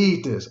 you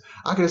need this.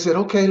 I could have said,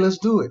 "Okay, let's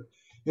do it."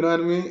 You know what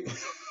I mean?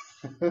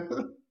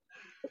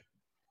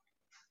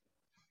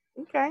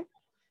 Okay.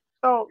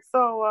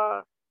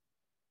 So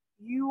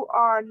you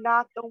are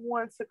not the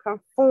one to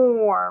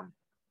conform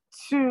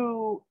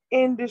to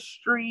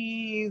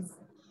industries.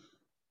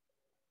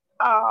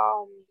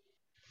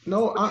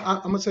 No,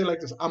 I'm gonna say it like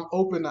this. I'm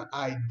open to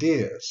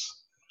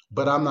ideas,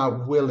 but I'm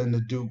not willing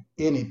to do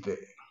anything.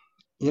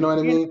 You know what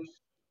I mean?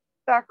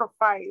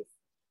 Sacrifice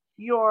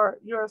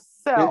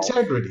yourself.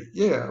 Integrity,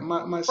 yeah,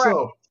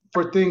 myself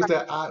for things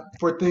that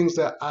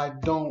I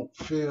don't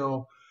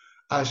feel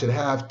I should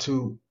have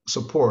to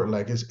support.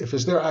 Like, if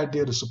it's their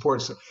idea to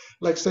support,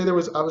 like, say I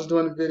was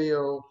doing a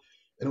video,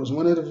 and it was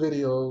one of the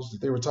videos that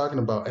they were talking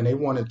about, and they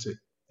wanted to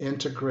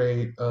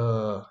integrate,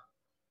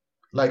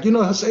 like, you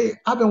know, say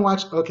I've been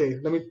watching. Okay,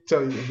 let me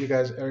tell you if you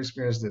guys ever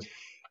experienced this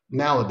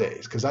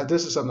nowadays, because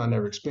this is something I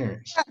never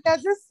experienced. Yeah,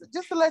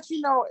 just to let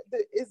you know,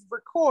 it's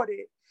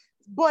recorded.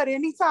 But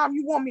anytime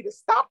you want me to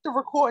stop the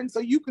recording so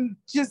you can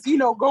just,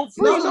 go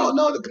free.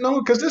 No,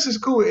 because this is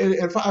cool. And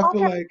if I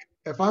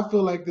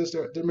feel like this,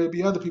 there may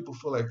be other people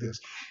feel like this.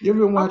 You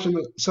ever been watching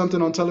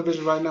something on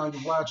television right now, and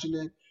you're watching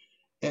it,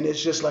 and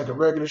it's just like a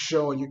regular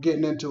show, and you're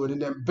getting into it,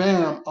 and then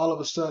bam, all of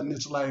a sudden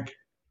it's like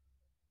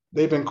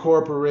they've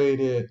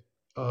incorporated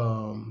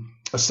a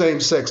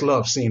same-sex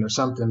love scene or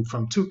something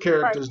from two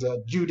characters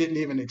that you didn't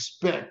even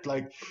expect.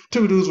 Like,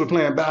 two dudes were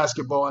playing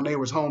basketball and they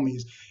was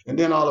homies, and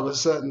then all of a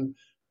sudden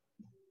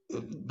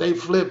they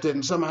flipped it,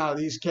 and somehow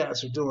these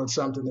cats are doing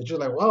something that you're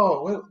like,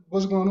 whoa,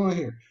 what's going on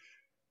here?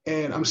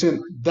 And I'm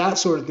saying that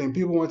sort of thing.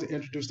 People want to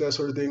introduce that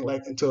sort of thing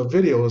like into a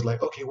video. It's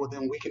like, okay, well,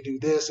 then we can do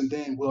this, and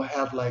then we'll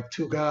have like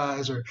two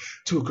guys or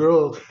two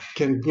girls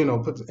can,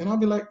 and I'll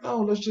be like,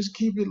 no, let's just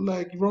keep it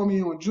like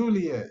Romeo and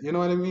Juliet. You know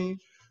what I mean?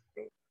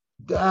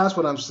 That's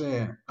what I'm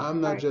saying.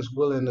 I'm not just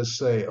willing to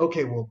say,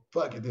 okay, well,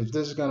 fuck it. If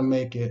this is going to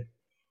make it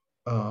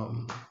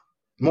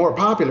more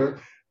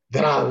popular,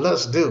 then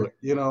let's do it,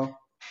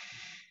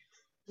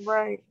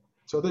 Right.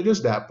 So they're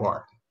just that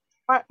part.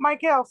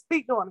 Michael,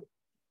 speak on it.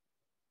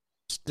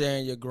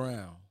 Stand your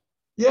ground.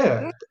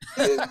 Yeah.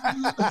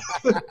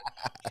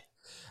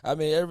 I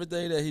mean,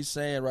 everything that he's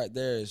saying right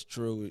there is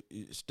true.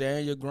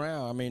 Stand your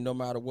ground. I mean, no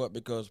matter what,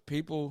 because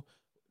people,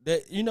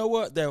 you know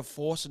what? They're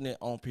forcing it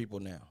on people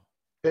now.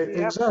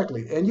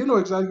 Exactly. And you know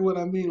exactly what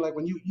I mean. Like,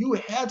 when you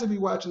had to be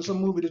watching some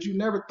movie that you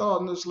never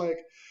thought, and it's like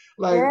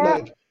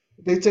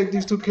they take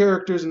these two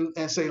characters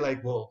and say,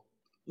 like, well,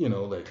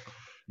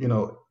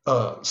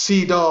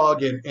 Sea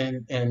Dog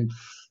and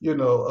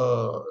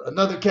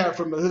another cat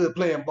from the hood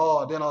playing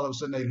ball. Then all of a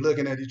sudden they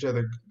looking at each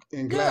other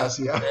in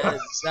glassy eyes.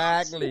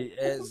 Exactly.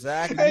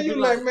 And you're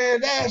like, man,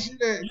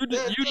 you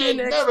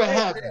didn't never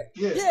happen.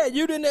 Yeah,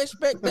 you didn't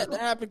expect that to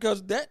happen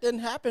because that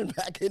didn't happen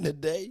back in the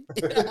day.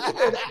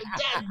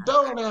 that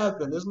don't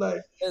happen. It's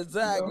like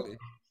exactly.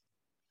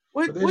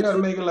 But they gotta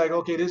make it like,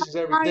 okay, this is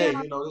every day.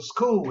 It's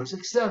cool. It's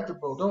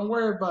acceptable. Don't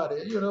worry about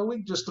it. We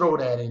can just throw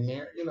that in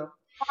there.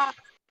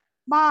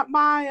 My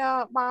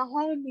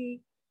homie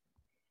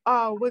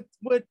would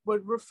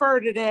refer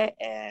to that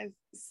as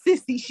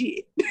sissy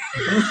shit.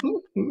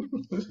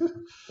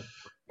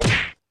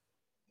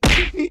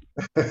 He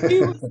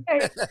would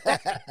say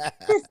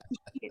sissy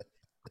shit.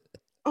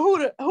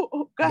 Go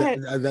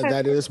ahead.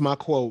 That is my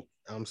quote.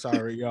 I'm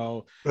sorry,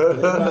 y'all.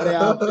 Everybody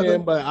out there,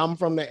 but I'm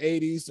from the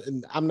 80s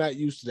and I'm not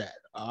used to that.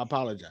 I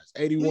apologize.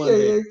 81.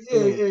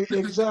 Yeah,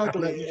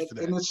 exactly.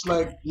 And it's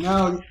like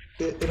now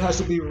it has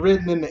to be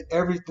written into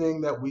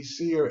everything that we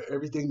see or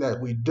everything that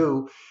we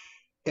do.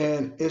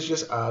 And it's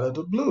just out of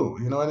the blue.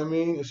 You know what I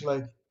mean? It's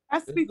like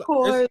that's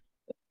because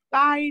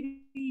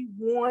society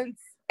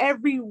wants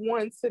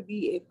everyone to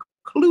be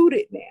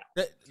included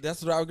now.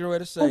 That's what I was going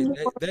to say.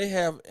 They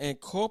have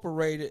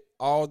incorporated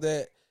all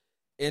that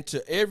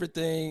into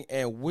everything,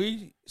 and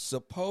we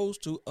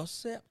supposed to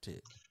accept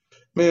it.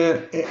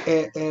 Man,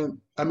 and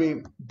I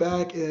mean,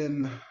 back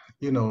in,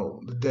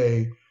 the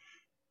day,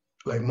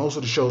 like most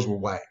of the shows were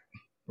white,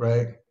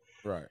 right?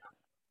 Right.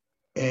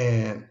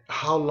 And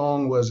how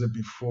long was it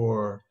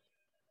before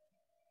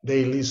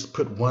they at least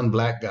put one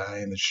black guy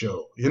in the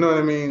show? You know what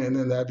I mean? And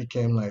then that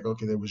became like,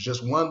 okay, there was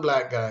just one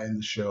black guy in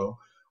the show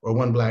or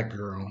one black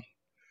girl.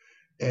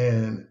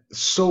 And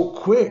so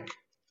quick,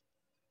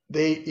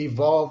 they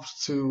evolved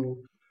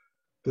to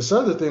this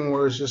other thing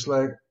where it's just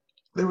like,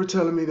 they were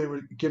telling me they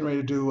were getting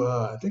ready to do,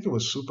 I think it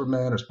was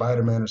Superman or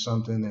Spider-Man or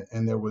something.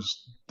 And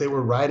they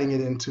were writing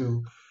it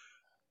into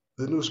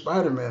the new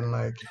Spider-Man,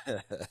 like,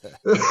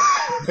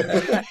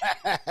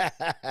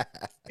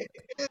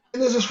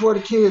 and this is for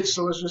the kids.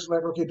 So it's just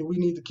like, okay, do we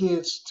need the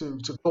kids to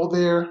go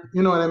there?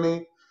 You know what I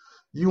mean?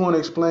 You want to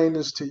explain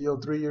this to your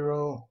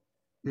 3-year-old?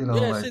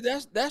 Yeah, see,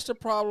 that's the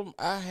problem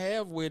I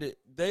have with it.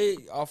 They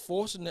are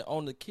forcing it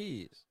on the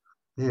kids.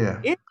 Yeah.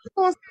 It's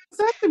on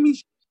Sesame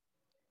Street.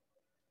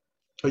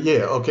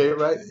 Yeah, okay,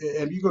 right.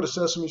 And you go to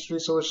Sesame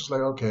Street, so it's just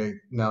like, okay,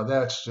 now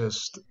that's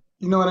just,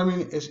 you know what I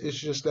mean? It's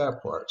just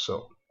that part.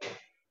 So,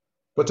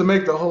 but to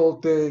make the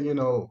whole thing,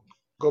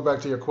 go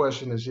back to your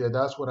question is, yeah,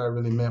 that's what I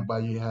really meant by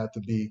you had to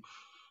be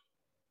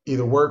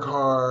either work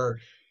hard,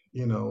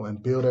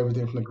 and build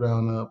everything from the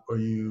ground up, or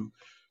you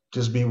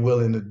just be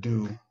willing to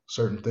do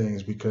certain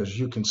things because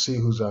you can see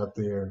who's out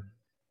there,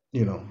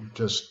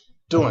 just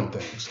doing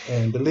things.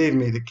 And believe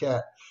me, the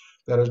cat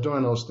that is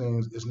doing those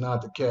things is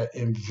not the cat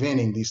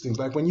inventing these things.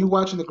 Like when you're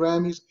watching the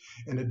Grammys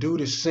and the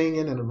dude is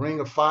singing in a ring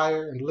of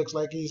fire and it looks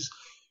like he's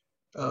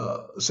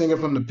singing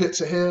from the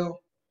pits of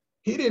hell.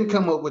 He didn't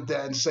come up with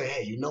that and say,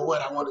 hey, you know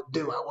what I want to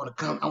do? I want to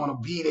come, I want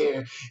to be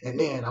there, and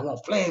then I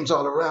want flames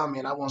all around me,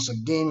 and I want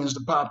some demons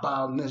to pop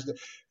out, and this.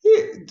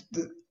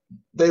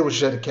 They would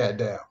shut the cat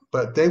down.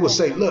 But they would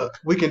say, look,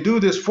 we can do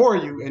this for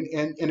you.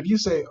 And if you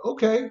say,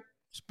 okay.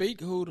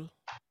 Speak, Hooter.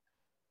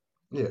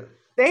 Yeah.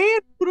 Say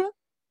it, Hooter.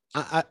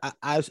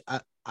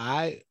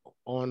 I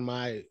on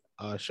my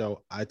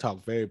show, I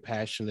talk very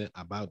passionate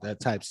about that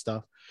type of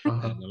stuff.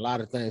 And a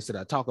lot of things that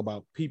I talk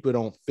about, people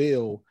don't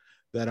feel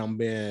that I'm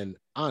being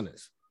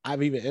honest.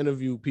 I've even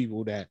interviewed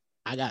people that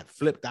I got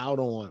flipped out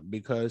on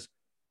because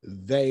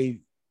they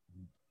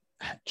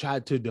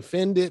tried to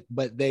defend it,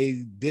 but they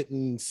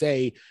didn't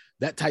say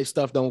that type of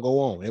stuff don't go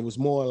on. It was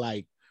more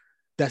like,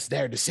 that's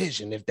their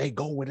decision. If they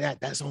go with that,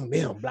 that's on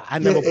them. I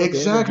never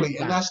exactly.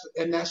 And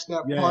that's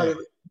that part of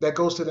it that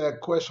goes to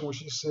that question where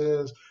she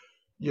says,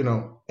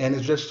 and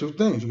it's just two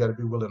things. You got to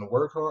be willing to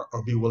work hard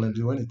or be willing to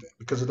do anything.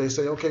 Because if they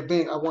say, okay,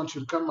 Bing, I want you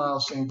to come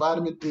out, sing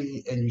Vitamin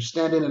D, and you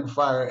standing in the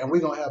fire, and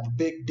we're going to have a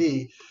big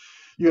D,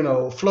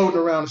 floating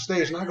around the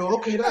stage. And I go,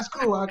 okay, that's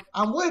cool.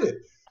 I'm with it.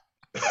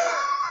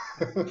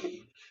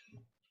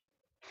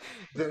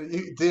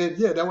 Then,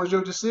 that was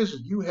your decision.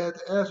 You had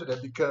to answer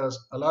that because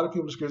a lot of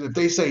people are scared. If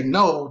they say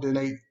no, then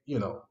they,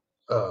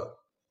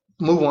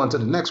 move on to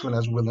the next one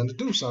that's willing to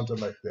do something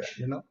like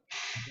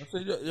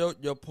that,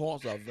 Your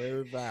points are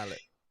very valid.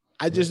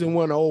 I just didn't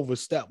want to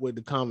overstep with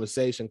the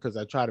conversation because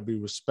I try to be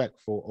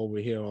respectful over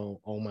here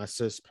on my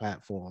sis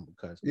platform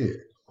because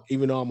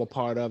even though I'm a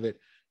part of it,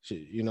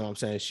 she, you know what I'm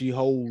saying, she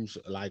holds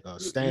like a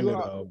standard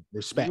of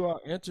respect. You are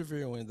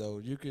interviewing though.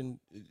 You can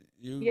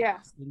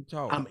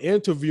talk. I'm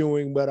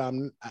interviewing, but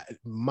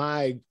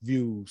my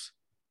views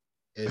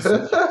is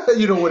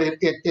you don't want to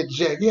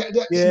inject.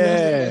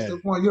 That's the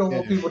point. You don't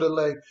want people to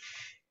like,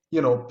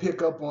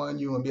 pick up on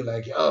you and be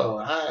like, oh,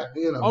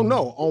 Oh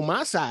no, on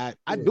my side,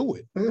 I do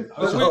it. We're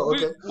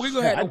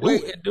gonna have to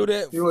wait and do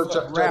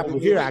that. Rapper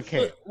here, I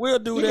can't. We'll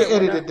do you that.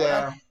 Can edit it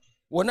down.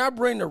 When I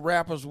bring the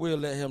rappers, we'll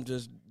let him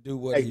just do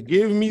what he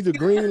give me the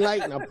green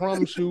light, and I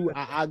promise you,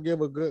 I'll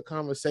give a good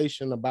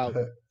conversation about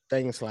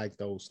things like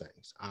those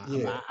things.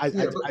 I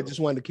just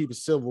wanted to keep it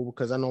civil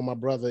because I know my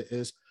brother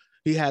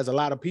he has a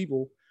lot of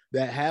people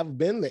that have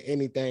been to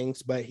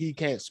anythings, but he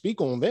can't speak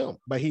on them.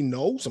 But he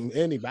knows some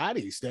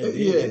anybody's that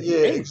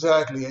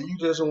exactly. And you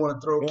just don't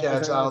want to throw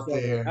cats out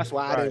there. That's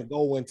why I didn't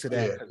go into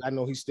that because I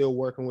know he's still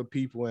working with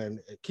people and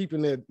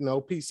keeping it,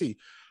 PC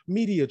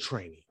media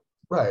training.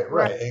 Right,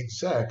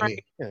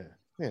 exactly.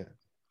 Yeah.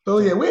 So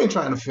we ain't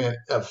trying to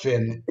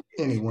offend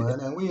anyone,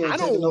 and we ain't. I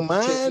don't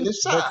mind.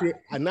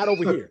 I'm not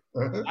over here.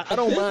 I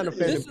don't mind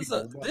offending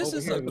people. This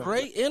is a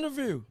great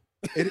interview.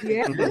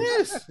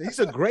 Yes, he's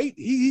a great.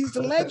 He's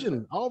a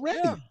legend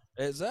already. Yeah,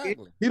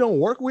 exactly. He don't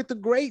work with the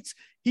greats.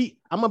 I'm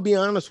gonna be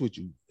honest with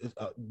you.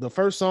 The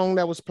first song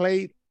that was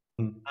played,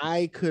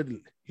 I could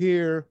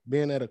hear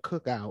being at a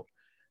cookout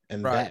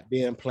and that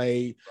being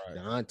played. Right.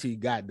 The auntie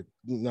got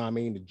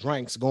the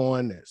drinks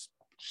going. There's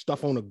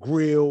stuff on the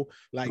grill,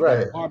 like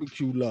the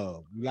barbecue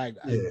love. Like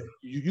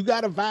you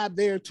got a vibe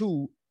there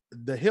too.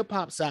 The hip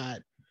hop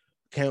side,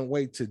 can't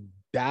wait to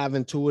dive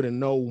into it and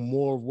know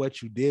more of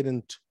what you did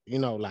and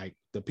like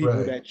the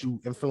people that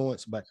you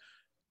influenced. But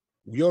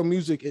your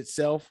music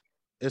itself,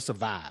 it's a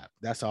vibe.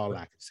 That's all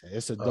I can say.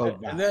 It's a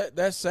dope vibe. And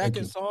that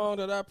second song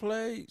that I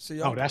played,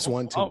 that's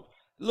one too.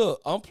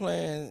 Look, I'm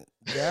playing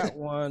that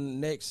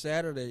one next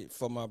Saturday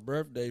for my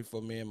birthday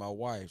for me and my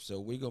wife. So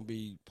we're gonna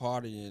be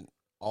partying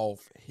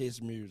off his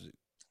music.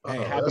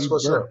 Hey, happy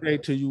birthday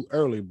to you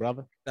early,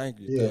 brother. Thank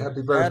you. Yeah,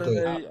 happy birthday.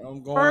 Saturday,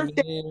 I'm going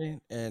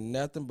in, and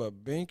nothing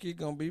but Binky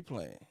gonna be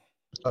playing.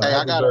 Hey,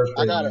 I got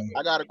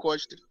a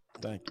question.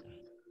 Thank you.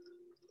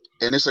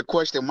 And it's a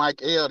question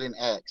Mike L didn't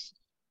ask.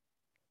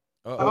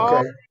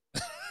 Okay.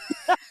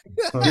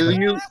 Do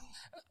you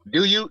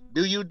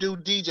do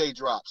DJ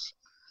drops?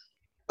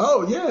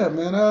 Oh yeah,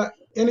 man.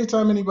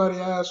 Anytime anybody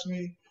asks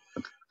me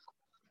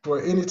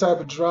for any type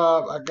of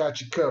drop, I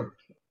got you covered.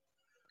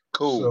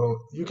 Cool. So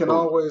you can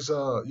always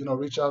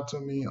reach out to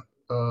me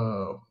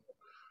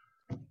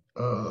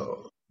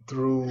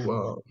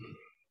through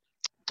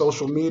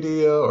social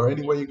media or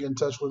any way you get in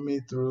touch with me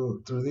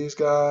through these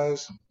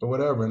guys or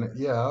whatever. And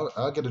yeah,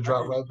 I'll get a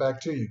drop right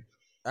back to you.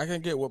 I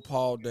can get with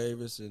Paul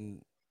Davis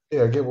and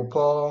get with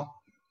Paul,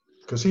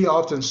 because he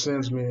often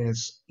sends me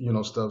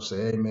stuff.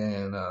 Say, hey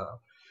man,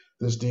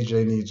 this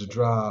DJ needs a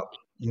drop,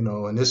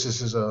 and this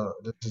is his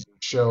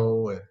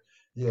show, and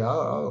yeah,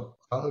 I'll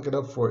hook it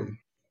up for you.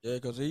 Yeah,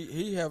 because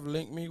he have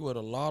linked me with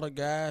a lot of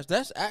guys.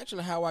 That's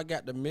actually how I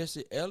got the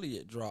Missy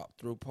Elliott drop,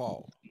 through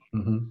Paul.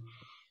 Mm-hmm.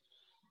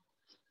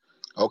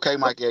 Okay,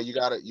 Mike, yeah, you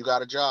got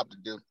a job to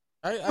do.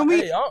 Hey,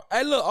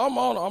 look, I'm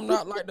on. I'm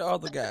not like the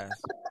other guys.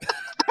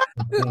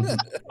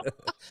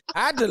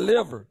 I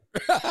deliver.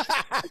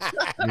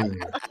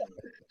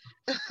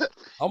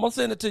 I'm gonna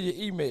send it to your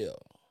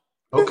email.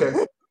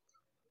 Okay.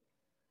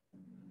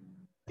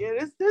 Yeah,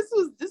 this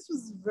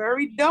was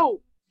very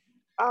dope.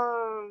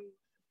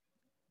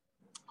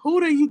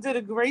 Huda, you did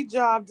a great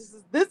job.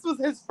 This was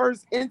his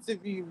first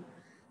interview.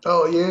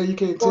 Oh yeah, you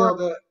can't tell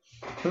that.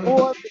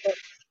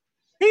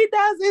 He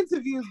does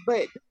interviews, but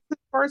this is the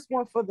first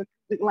one for the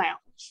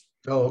lounge.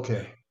 Oh,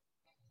 okay.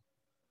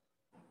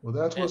 Well,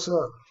 that's what's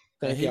up.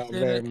 Thank you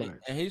very much.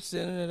 And he's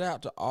sending it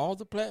out to all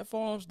the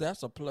platforms.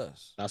 That's a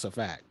plus. That's a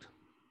fact.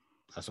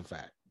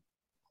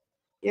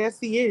 Yes,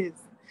 he is.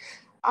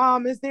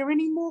 Is there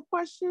any more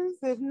questions?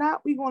 If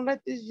not, we're gonna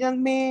let this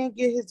young man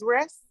get his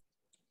rest.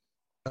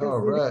 All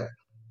right.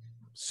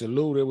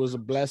 Salute. It was a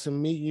blessing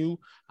meeting you.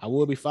 I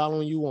will be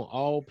following you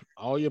on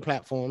all your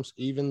platforms,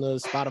 even the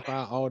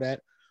Spotify, all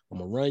that. I'm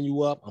gonna run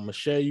you up. I'm gonna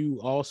share you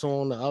also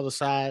on the other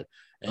side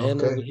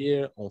and over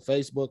here on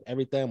Facebook,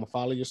 everything. I'm gonna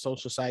follow your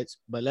social sites,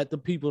 but let the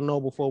people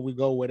know before we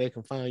go where they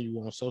can find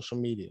you on social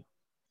media.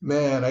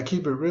 Man, I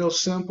keep it real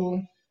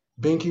simple.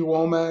 Binky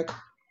Womack.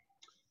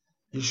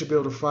 You should be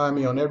able to find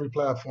me on every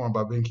platform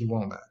by Binky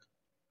Womack.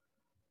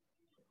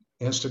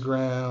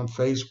 Instagram,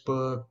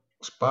 Facebook,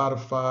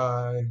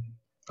 Spotify,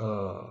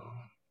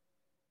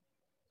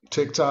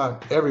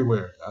 TikTok,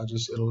 everywhere.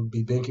 It'll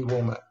be Binky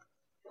Womack.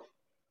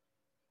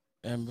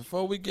 And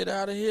before we get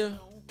out of here,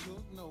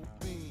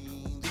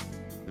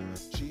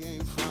 she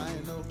ain't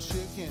frying no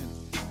chicken.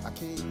 I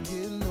can't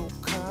get no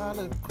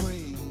collard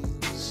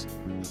greens.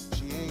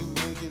 She ain't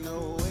making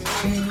no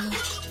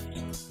eggs.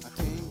 I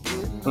can't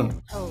get no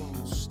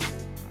toast.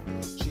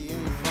 She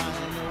ain't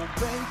frying no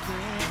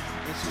bacon,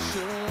 and she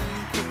sure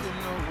ain't cooking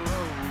no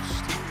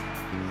roast.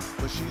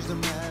 But she's the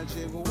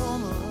magic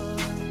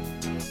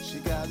woman. She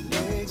got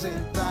legs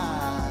and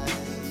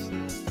thighs.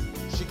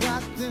 She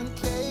got them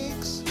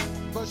cakes,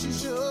 but she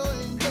sure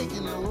ain't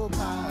baking no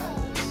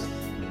pies.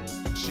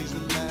 She's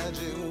the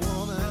magic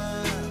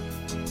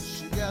woman.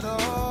 She got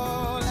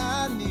all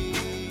I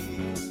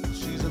need.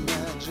 She's a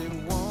magic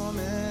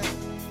woman.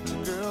 The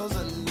girl's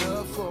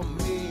enough for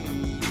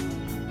me.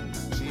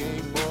 She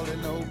ain't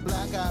boiling no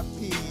black-eyed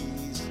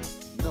peas,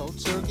 no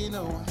turkey,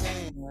 no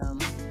ham.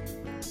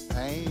 I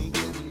ain't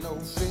getting no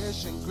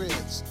fish and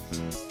grits,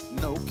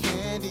 no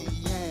candy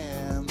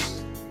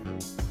yams.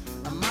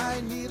 I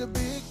might need a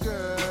big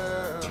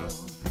girl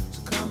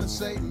to come and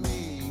save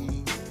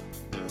me.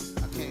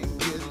 I can't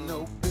get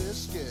no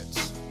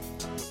biscuits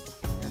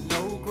and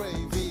no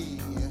gravy,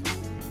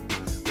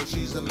 but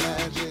she's a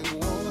magic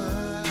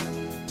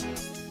woman.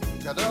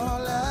 Got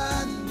all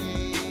I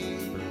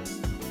need.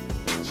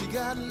 She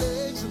got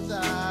legs and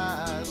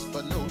thighs,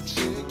 but no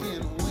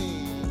chicken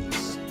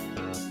wings.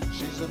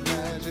 She's a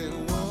magic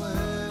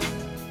woman.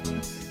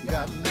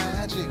 Got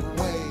magic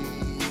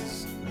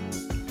ways.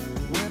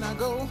 When I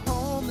go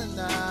home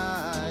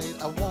tonight,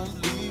 I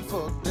won't leave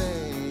for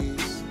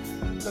days.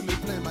 Let me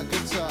play my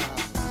guitar.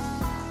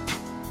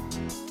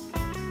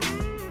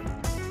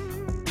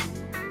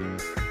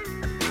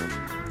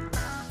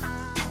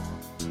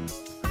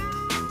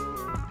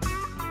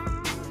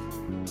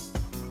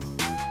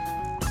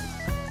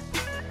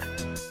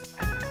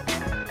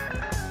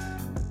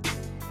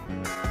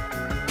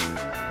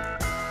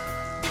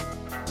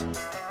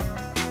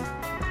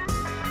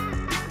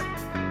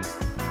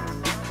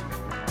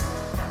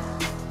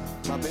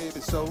 My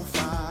baby's so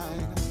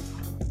fine,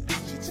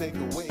 she take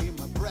away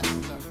my breath.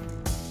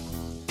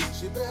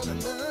 She better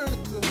learn to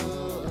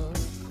cook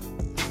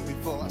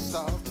before I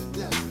starve to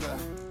death.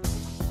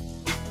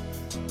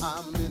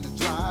 I'm in the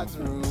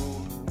drive-thru,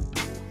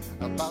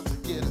 about to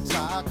get a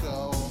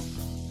taco.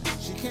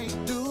 She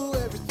can't do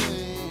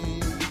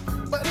everything,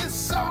 but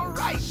it's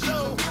alright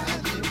though.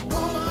 Magic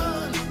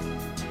woman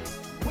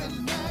with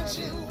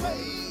magic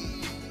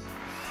ways.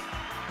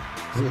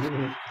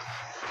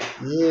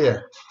 Yeah.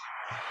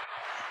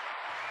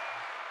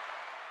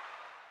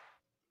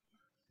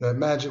 That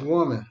Magic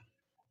Woman.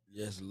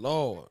 Yes,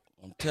 Lord.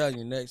 I'm telling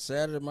you, next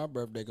Saturday, my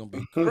birthday gonna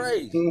be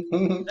crazy.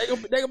 they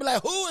gonna be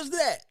like, who is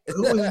that?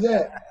 Who is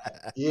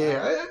that?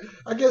 Yeah,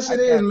 I guess it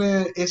is,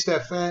 man. It's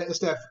that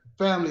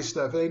family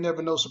stuff. It ain't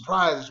never no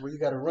surprises where you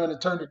got to run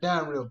and turn it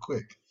down real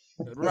quick.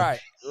 Right.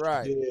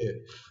 Yeah.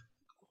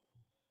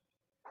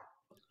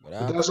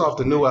 But that's off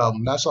the new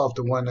album. That's off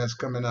the one that's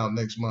coming out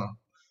next month.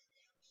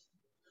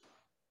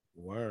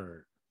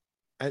 Word.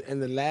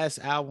 And the last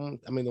album,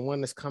 I mean, the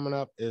one that's coming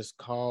up is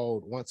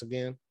called, once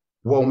again,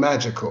 Whoa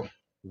Magical.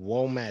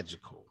 Whoa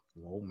Magical.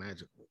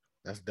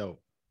 That's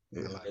dope.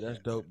 Yeah, that's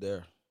dope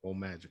there. Whoa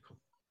Magical.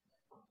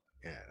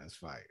 Yeah, that's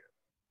fire.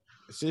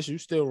 Since you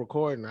still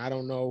recording, I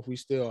don't know if we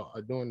still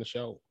are doing the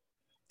show.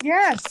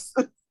 Yes.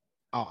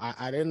 Oh,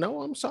 I didn't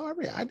know. I'm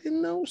sorry. I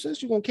didn't know.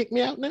 Since you're going to kick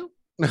me out now?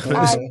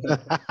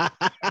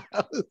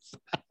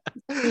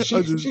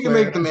 She can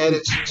make them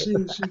edits. She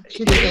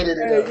can edit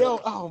it.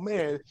 Yo, oh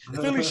man,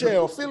 Philly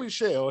Shell.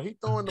 He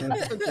throwing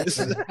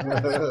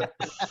the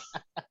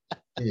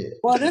yeah.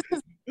 Well, this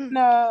is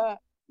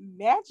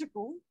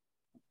magical.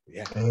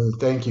 Yeah.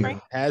 Thank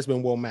you. Has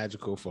been Whoa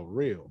Magical for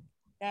real.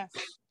 Yes.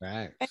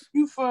 Thanks. Thank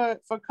you for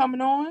coming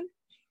on.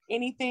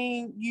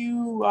 Anything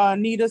you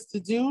need us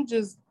to do,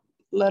 just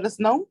let us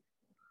know.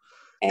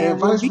 And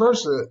vice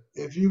versa.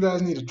 If you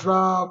guys need a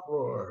drop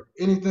or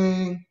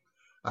anything,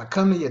 I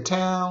come to your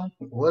town,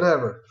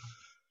 whatever.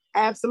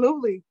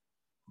 Absolutely.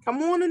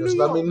 Come on to New Just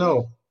York. let me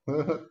know.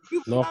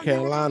 North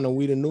Carolina,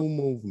 we the new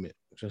movement.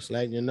 Just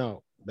letting you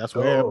know. That's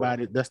where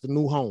everybody, that's the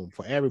new home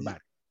for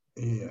everybody.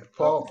 Yeah.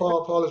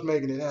 Paul is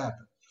making it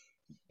happen.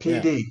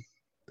 PD. Yeah.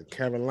 The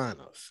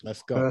Carolinas.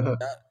 Let's go.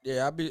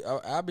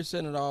 I'll be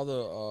sending all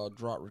the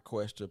drop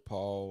requests to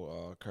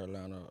Paul,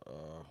 Carolina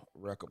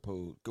record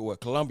pool. Well,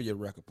 Columbia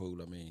record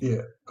pool, I mean.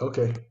 Yeah.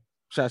 Okay.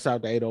 Shouts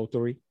out to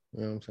 803. You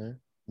know what I'm saying?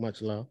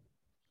 Much love.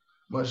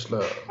 Much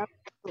love.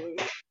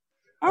 Absolutely.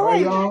 All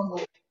right, y'all.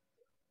 Well,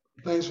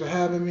 thanks for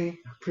having me.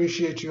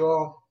 Appreciate you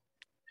all.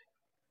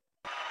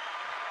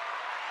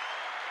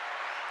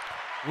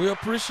 We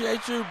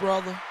appreciate you,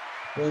 brother.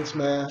 Thanks,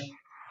 man.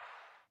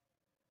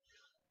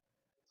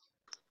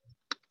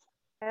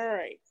 All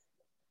right.